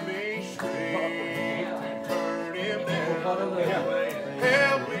 Lord, give me strength to turn him down.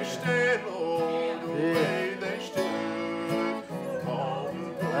 Help me stand, Lord, the way they stood.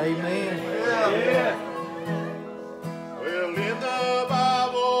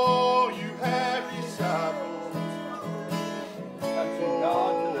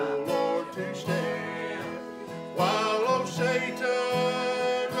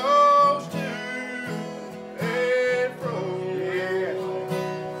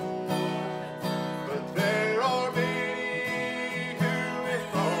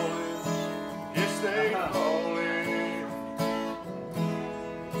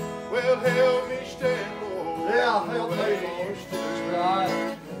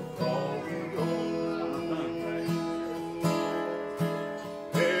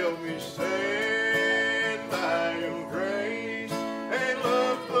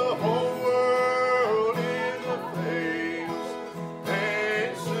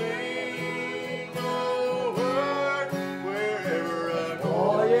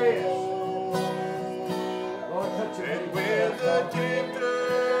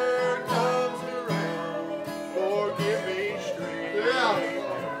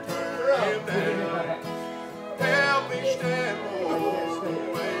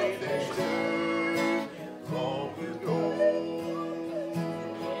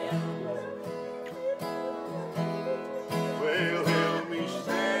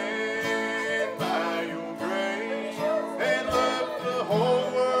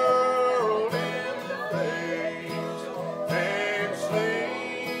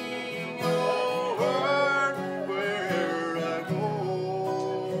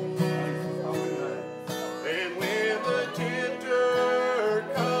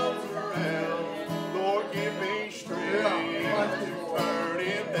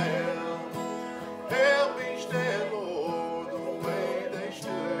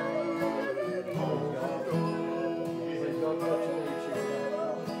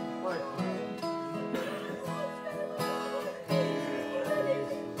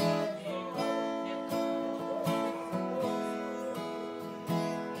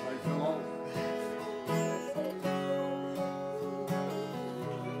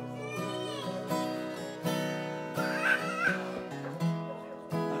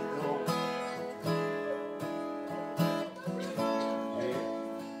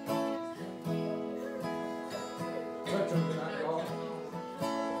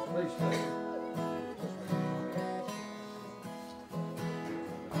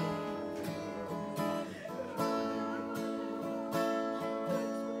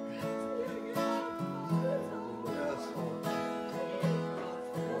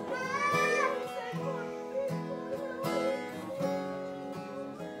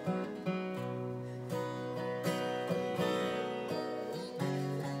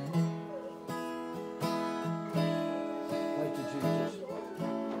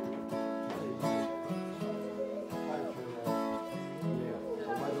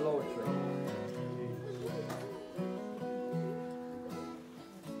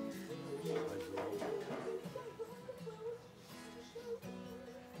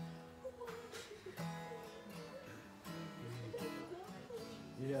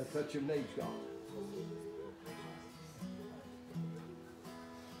 touch your knees, God.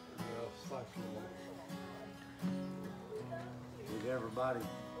 Did everybody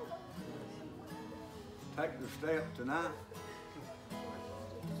take their step tonight?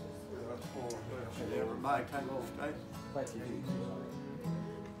 Did everybody take their step? Thank you, Jesus.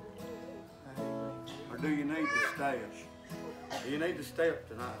 Or do you need the step? Do you need the step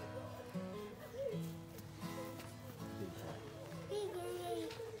tonight?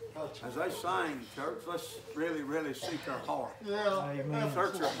 As they sing, church, let's really, really seek our heart. Yeah. Amen.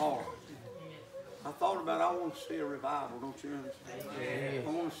 Search your heart. I thought about I want to see a revival, don't you understand? I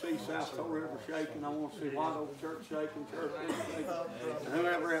want to see South Toe River shaking. I want to see White Oak Church shaking, Church shaking, and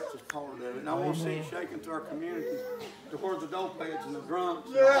whoever else is part of it. And I want to see it shaking to our communities, to where the dope heads and the drunks,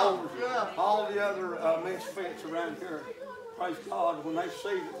 and the holders, all the other misfits around here. Praise God, when they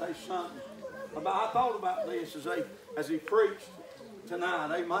see that there's something. I thought about this as he preached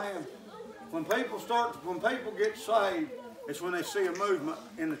tonight, amen. When people get saved, it's when they see a movement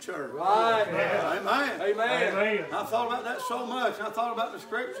in the church. Right. Amen. Amen. I thought about that so much. I thought about the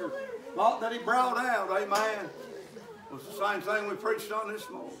scripture that he brought out, amen. It was the same thing we preached on this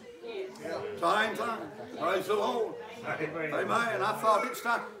morning. Same thing. Praise the Lord. Amen. I thought it's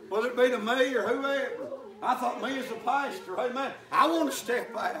time, whether it be to me or whoever, I thought me as a pastor, amen, I want to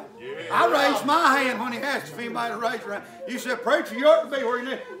step out. I raised my hand when he asked if anybody to raise their hand. You said, preacher, you ought to be where you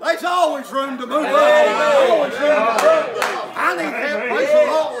need. There's always room to move up. Always room to move up. I need help, praise the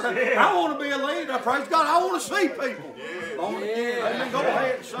Lord. I want to be a leader, praise God. I want to see people. Amen. Go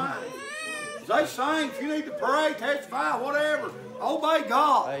ahead and sing. As they sing, if you need to pray, testify, whatever, obey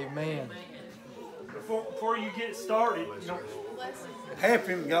God. Amen. Before you get started, you know, Help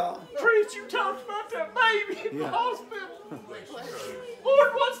him, God. Preach, you talked about that baby in the hospital.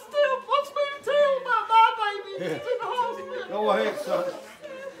 Lord, what's me to tell about my baby that's in the hospital? Go ahead, son.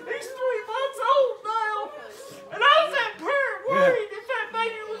 He's 3 months old now. And I was that parent worried if that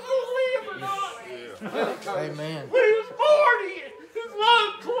baby was going to live or not. Amen. When he was born, his lung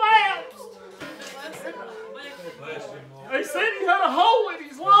collapsed. They said he had a hole in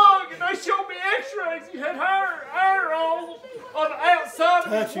his lung, and they showed me x-rays. He had air on the outside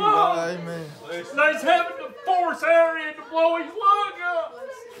of his lung. Amen. They was having to force air in to blow his lung up.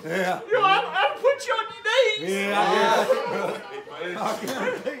 Yeah. You know, I'd put you on your knees.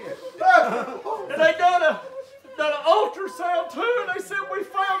 And they done an ultrasound too, and they said we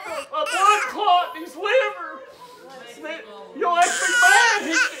found a blood clot in his liver. You know, that'd be bad.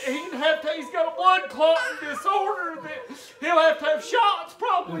 He's got a blood clotting disorder that he'll have to have shots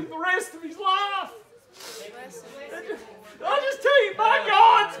probably the rest of his life. I'll just tell you, my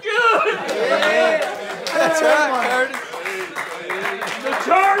God's good. That's right, Curtis. The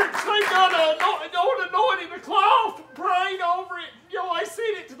church, they got anointing the cloth and prayed over it. You know, I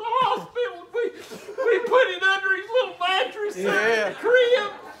sent it to the hospital. We put it under his little mattress in the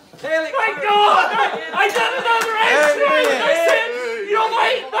crib. Thank God! I done another x-ray. They said, you know,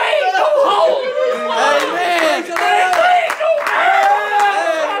 they ain't no hole in his lung. Amen. They ain't no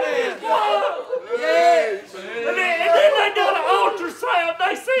hole in his lung. And then they done an ultrasound.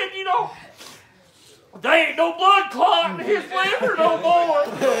 They said, you know, there ain't no blood clot in his liver no more.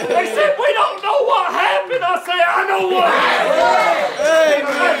 They said, we don't know what happened. I say, I know what happened.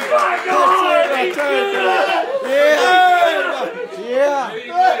 That's my God. He's good. Yeah.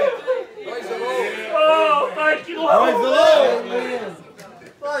 Praise the Lord. Oh, thank you, Lord. Praise the Lord. Amen.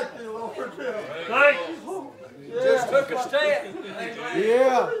 Thank you, Lord. Thank you, Lord. Just took a step.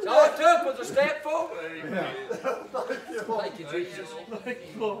 Yeah. All it took was a step forward. Thank you, Lord. Thank you, Jesus. Thank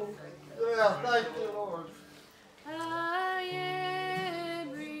you, Lord. Yeah, thank you, Lord. I am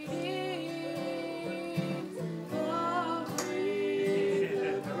redeemed for free.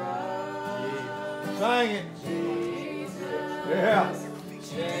 Sing it. Yeah.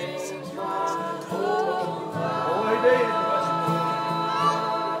 Oh, he did.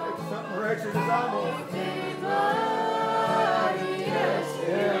 It's something record is almost.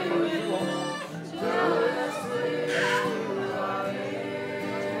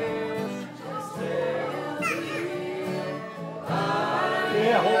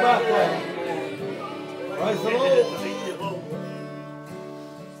 Yeah, hold about that. Praise the Lord.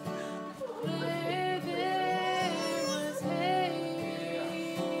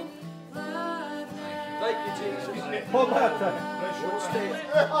 Thank you, Jesus. Hold about that.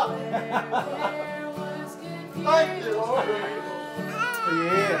 Thank you, Lord.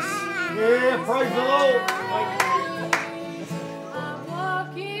 Yes. Yeah, praise the Lord. I'm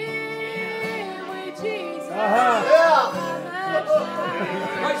walking with Jesus. Yeah.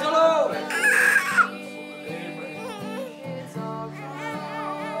 Praise the Lord. It's all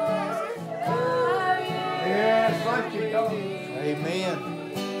right.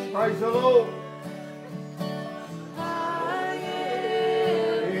 Amen. Praise the Lord.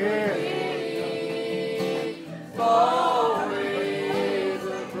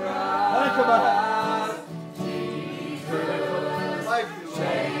 Think about it.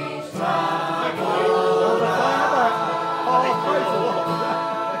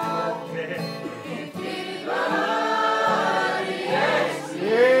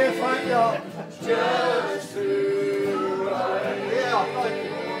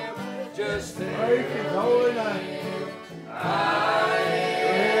 Praise His holy name.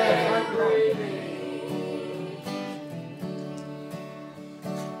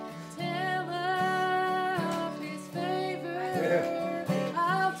 Tell of His favor.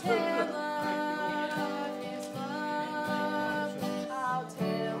 I'll tell of His love. I'll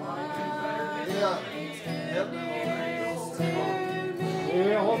tell of His goodness to me.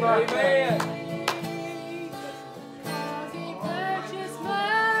 Yeah, hold on. Amen. Cause He purchased my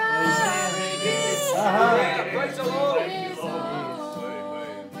Yeah, praise the Lord. His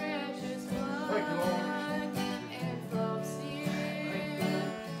own precious blood, and from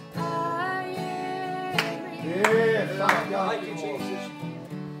sin I am Yes, thank God. Thank you, Jesus.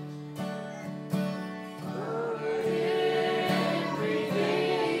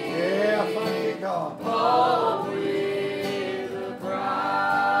 Yeah, thank you, God.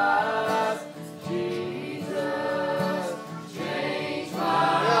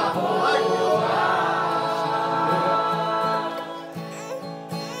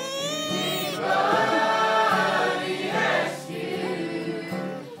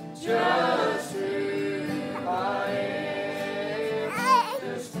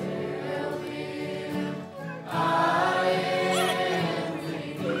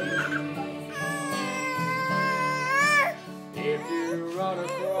 If you run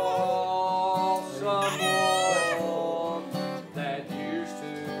across someone that used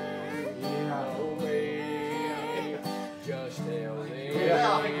to know me, just tell them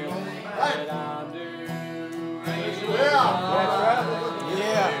that I'm doing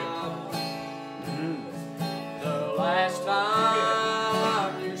Yeah. The last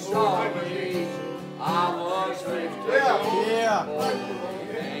time you saw me, I was 50. Yeah.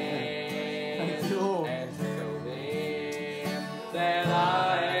 And you, Lord. tell them that I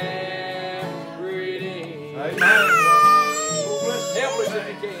am redeemed. Amen. Help us if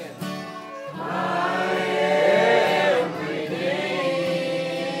you can.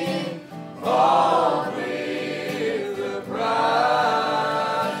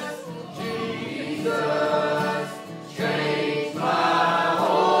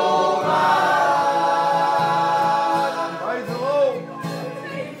 Praise the Lord.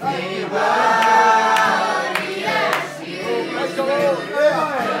 Thank you, Praise the Lord.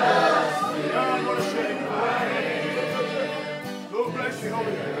 God, what a shame. Lord bless you,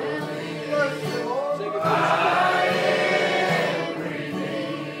 holy name. Sing it, please.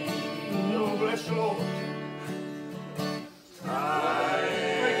 Lord bless you, Lord.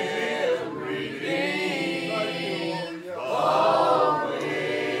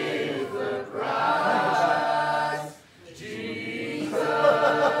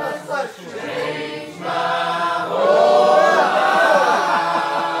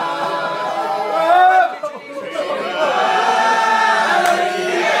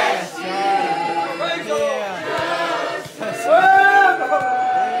 Praise the Lord.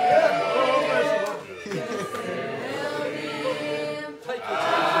 Thank you,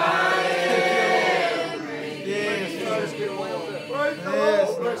 Jesus. Let's get away with it. Praise the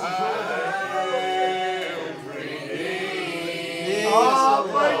Lord. Bless His holy name. Ah,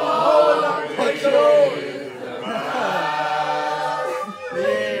 praise His holy name. Praise the Lord.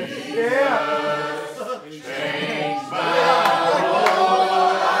 Yeah.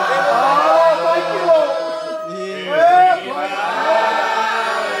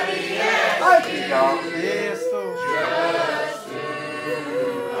 Yes, Lord.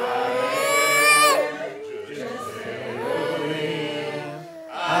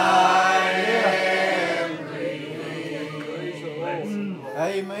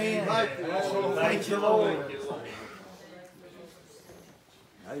 Amen. Thank you, Lord.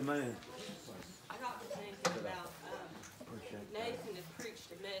 Amen. I got to thinking about Nathan had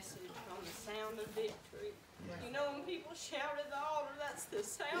preached a message on the sound of victory. You know when people shout at the altar, that's the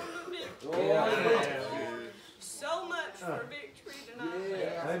sound of victory. So much for victory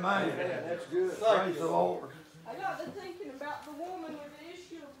tonight. Amen. That's good. Praise the Lord. I got to thinking about the woman with the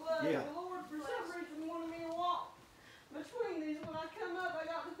issue of blood. Yeah. The Lord, for some reason, wanted me to walk between these. When I come up, I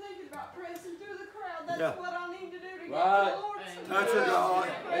got to thinking about pressing through the crowd. That's Yeah. what I need to do to get Right. to the Lord. Touch her, God.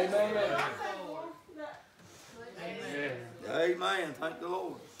 Amen. I'm thankful that Amen. Amen. Thank the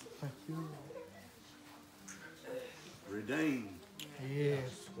Lord. Thank you. Redeemed. Yes.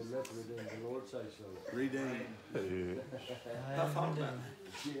 The Lord say so. Redeemed. I thought about that.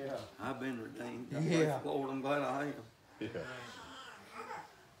 Yeah. I've been redeemed. Yeah. Lord, I'm glad I am. Yeah.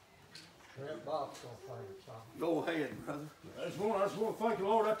 That Bob's gonna find something. Go ahead, brother. I just want to thank the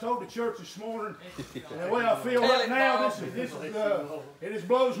Lord. I told the church this morning, and the way I feel right now, it just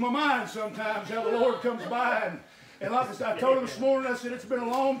blows my mind sometimes how the Lord comes by. And like I said, I told him this morning, I said, it's been a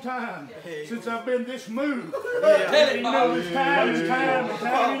long time since I've been this moved. And, you know, this time, you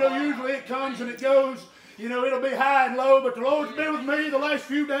know, usually it comes and it goes. You know, it'll be high and low, but the Lord's been with me the last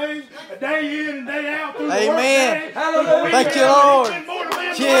few days, a day in and day out through the workday. Hallelujah. Thank you, Lord.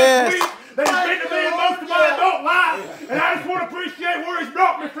 Yes. That he's been to me in most of my adult life, and I just want to appreciate where he's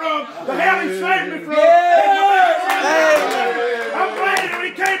brought me from, the hell he saved me from. I'm glad that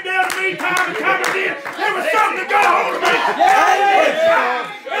he came down to me time and time again. There was something that got a hold of me.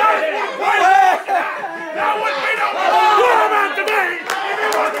 I wouldn't be no where I'm at today if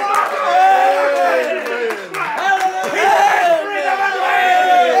it wasn't my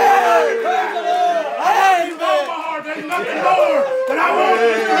There's nothing more than I want to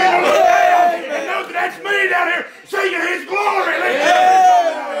do and know that that's me down here singing his glory.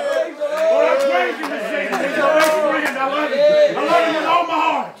 Lord, I praise him this evening. He's my best friend. I love him. I love him with all my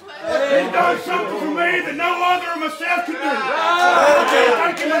heart. He's done something for me that no other of myself could do. I can't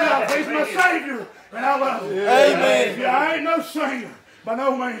thank him enough. He's my Savior, and I love him. Amen. Yeah, I ain't no singer. By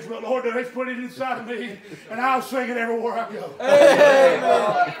no means, but Lord, he's put it inside of me, and I'll sing it everywhere I go.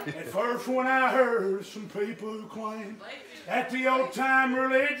 Amen. At first, when I heard some people who claimed that the old-time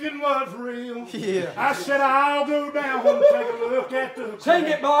religion was real, I said, I'll go down and take a look at the Sing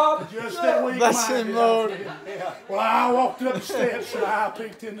it, Bob. Just that week, Bless him, Lord. Well, I walked up the steps and I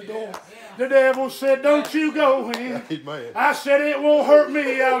peeked in the door. The devil said, don't you go in. Amen. I said, it won't hurt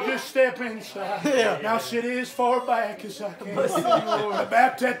me, I'll just step inside. Now sit as far back as I can.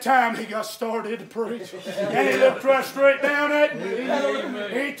 About that time, he got started to preach. And he looked right straight down at me.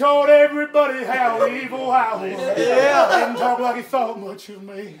 He told everybody how evil I was. Didn't talk like he thought much of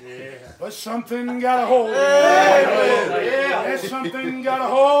me. But something got a hold of me. Yes, something got a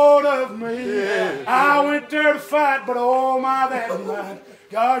hold of me. I went there to fight, but oh my, that night,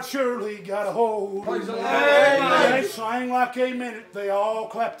 God surely got a hold of me. They sang like they meant it. They all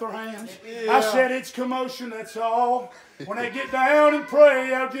clapped their hands. I said, it's commotion, that's all. When they get down and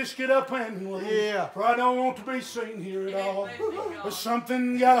pray, I'll just get up and leave. For I don't want to be seen here at all. But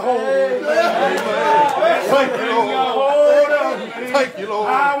something got a hold of me. Something got a hold of me. Thank you, Lord.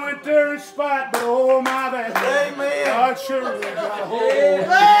 I went there in spite, but oh my, that God surely got a hold of me.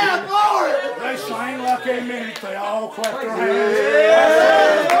 They sang like they meant it. They all clapped their hands.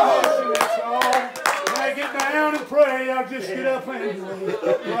 That's all. When I get down and pray, I'll just get up and leave.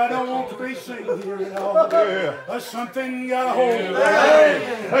 I don't want to be seen here at all. But something got a hold of me.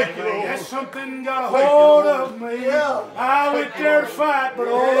 Yes, something got a hold of me. I went there to fight, but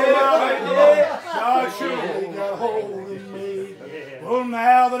oh my, God surely got a hold of me. Well,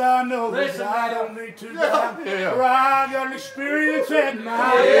 now that I know that I don't need to die, for I got an experience at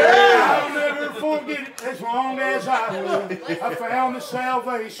night. I'll never forget it as long as I live. I found the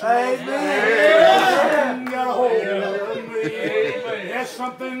salvation. Something got a hold of me. Yes,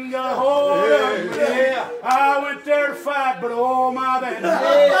 something got a hold of me. I went there to fight, but oh my, that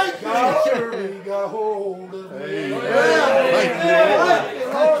night, God surely got a hold of me.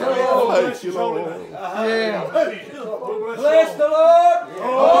 Thank you, Lord. Bless the Lord,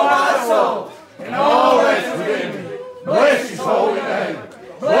 oh my soul, and all that's within me. Bless his holy name.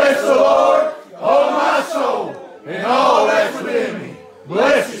 Bless the Lord, oh my soul, and all that's within me.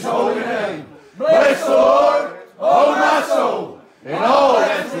 Bless his holy name. Bless the Lord, oh my soul, and all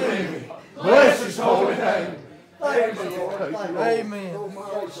that's within me. Bless his holy name. Amen.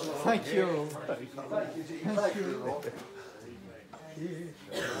 Thank you, Lord. Thank you,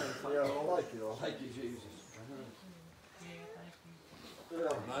 Lord. Thank you, Jesus.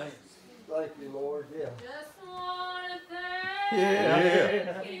 Thank you, Lord. Yeah. Just wanna thank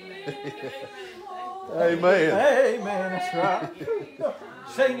Amen. Amen. That's right.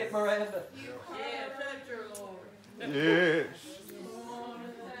 sing it, Miranda. Yes.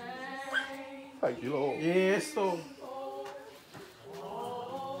 Thank you, Lord. Yes, Lord.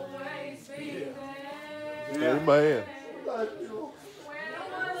 Amen.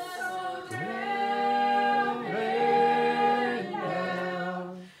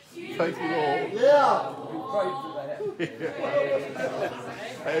 Thank you, Lord. Yeah. We prayed for that.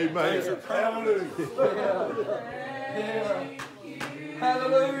 Amen.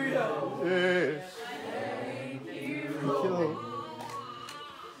 Hallelujah. Yes.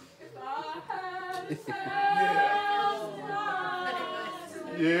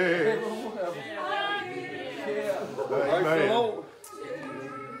 Yeah. Amen.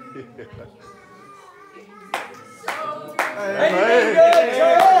 Amen.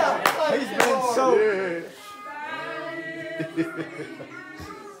 He's been so good.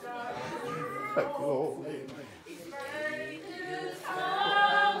 Thank you, Lord.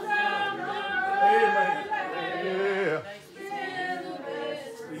 Amen. Yeah.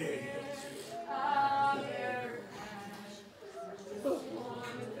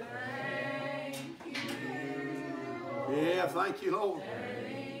 Yeah, thank you, Lord.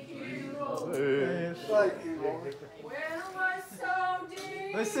 Yes. Thank you, Lord.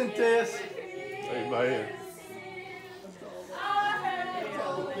 Listen to this. Amen.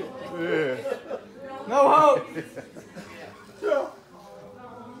 Yeah. No hope.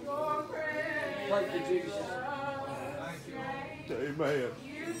 Thank you, Jesus. Amen.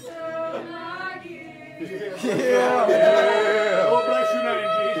 Yeah. Oh, bless your name,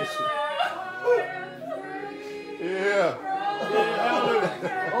 Jesus. Yeah.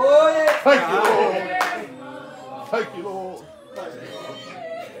 Hallelujah. Oh, yeah. Thank you, Lord. Thank you, Lord.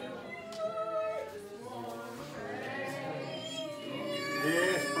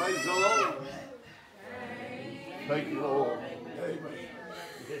 Yes, praise the Lord. Thank you, Lord.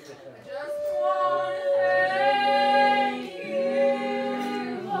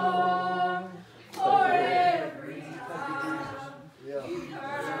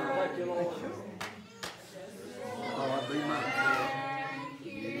 Lord, be my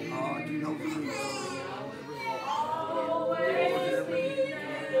Lord, you know me. Lord, whatever it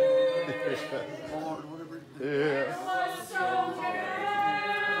is. Yeah.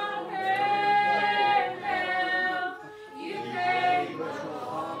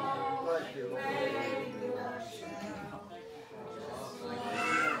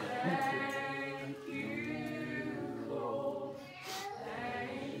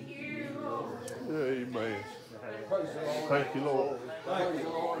 Amen. Thank you, Lord.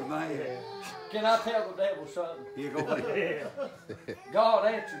 Amen. Can I tell the devil something? You go ahead. God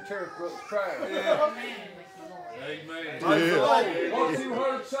answered Church Brooks' prayer. Praise the Yeah. Lord. What you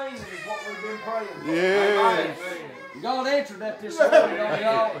heard singing is what we've been praying for. Yeah. God answered that this morning on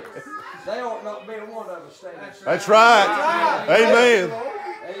the altar. They ought not be one of us standing. That's right. Amen.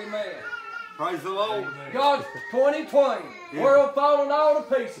 Amen. Praise the Lord. God, 2020, world falling all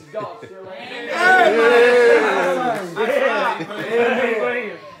to pieces. God still answers.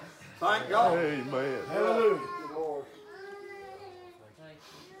 Amen. Thank God. Amen. Hallelujah.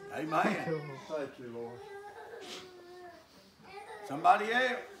 Amen. Thank you, Lord. Somebody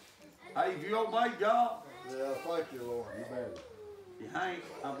else. Hey, if you obey God, Yeah, thank you, Lord. if you ain't,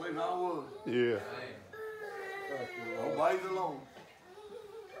 I believe I would. Yeah. Thank you, Lord. Obey the Lord.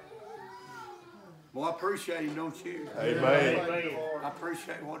 Well, I appreciate him, don't you? Amen. Thank you, Lord. I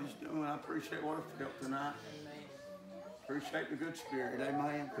appreciate what he's doing. I appreciate what I felt tonight. Appreciate the good spirit.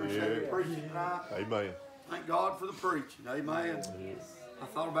 Amen. Appreciate the Yeah. preaching tonight. Amen. Thank God for the preaching. Amen. I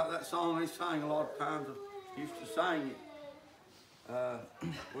thought about that song they sang a lot of times. I used to sing it.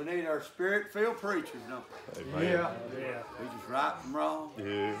 We need our spirit-filled preachers, don't we? Amen. Yeah. We just right from wrong.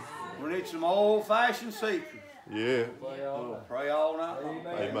 Yeah. We need some old-fashioned seekers. Yeah. We'll pray all night long.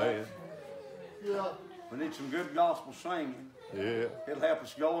 Amen. Yeah. We need some good gospel singing. Yeah. It'll help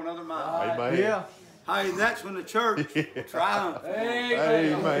us go another mile. Amen. Yeah. Hey, that's when the church will triumph.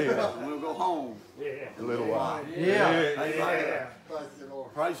 Amen. And we'll go home. A little while. Yeah. Amen. Thank you,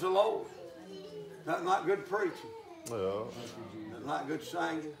 Lord. Praise the Lord. Nothing like good preaching. Well, Nothing like good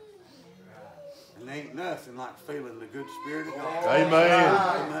singing. And there ain't nothing like feeling the good spirit of God. amen.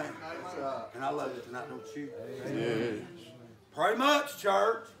 Amen. And I love it tonight, don't you? Yes. Pray much,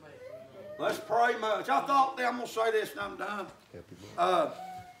 church. Let's pray much. I thought, I'm going to say this and I'm done.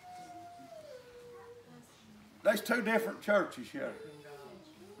 There's two different churches here.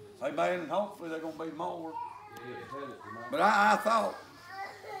 Amen. And hopefully they're going to be more. But I thought,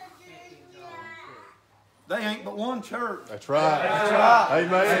 they ain't but one church. That's right. That's right.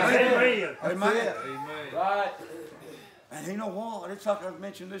 Amen. Amen. Amen. Right. And you know what? It's like I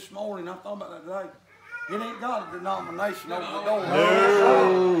mentioned this morning. I thought about that today. It ain't got a denomination over the door.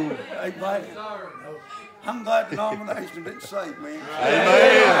 No. Amen. I'm glad denomination didn't save me.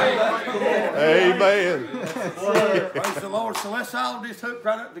 Amen. Amen. Praise the Lord. So let's all just hook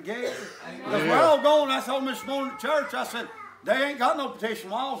right up together. Because we're all going. I told them this morning at church, I said, they ain't got no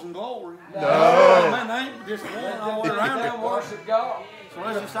petition walls in glory. No. Man, they ain't just one all the way around Them it. worship God. So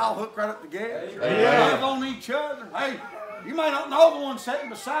let's just all hook right up together. Amen. Love on each other. Hey, you may not know the one sitting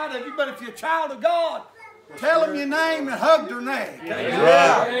beside of you, but if you're a child of God, Tell them your name and hug their neck.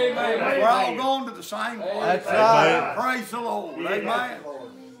 Amen. We're all going to the same place. That's right. Praise the Lord. Amen.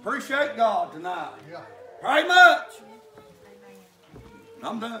 Appreciate God tonight. Very much.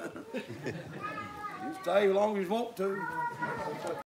 I'm done. You stay as long as you want to.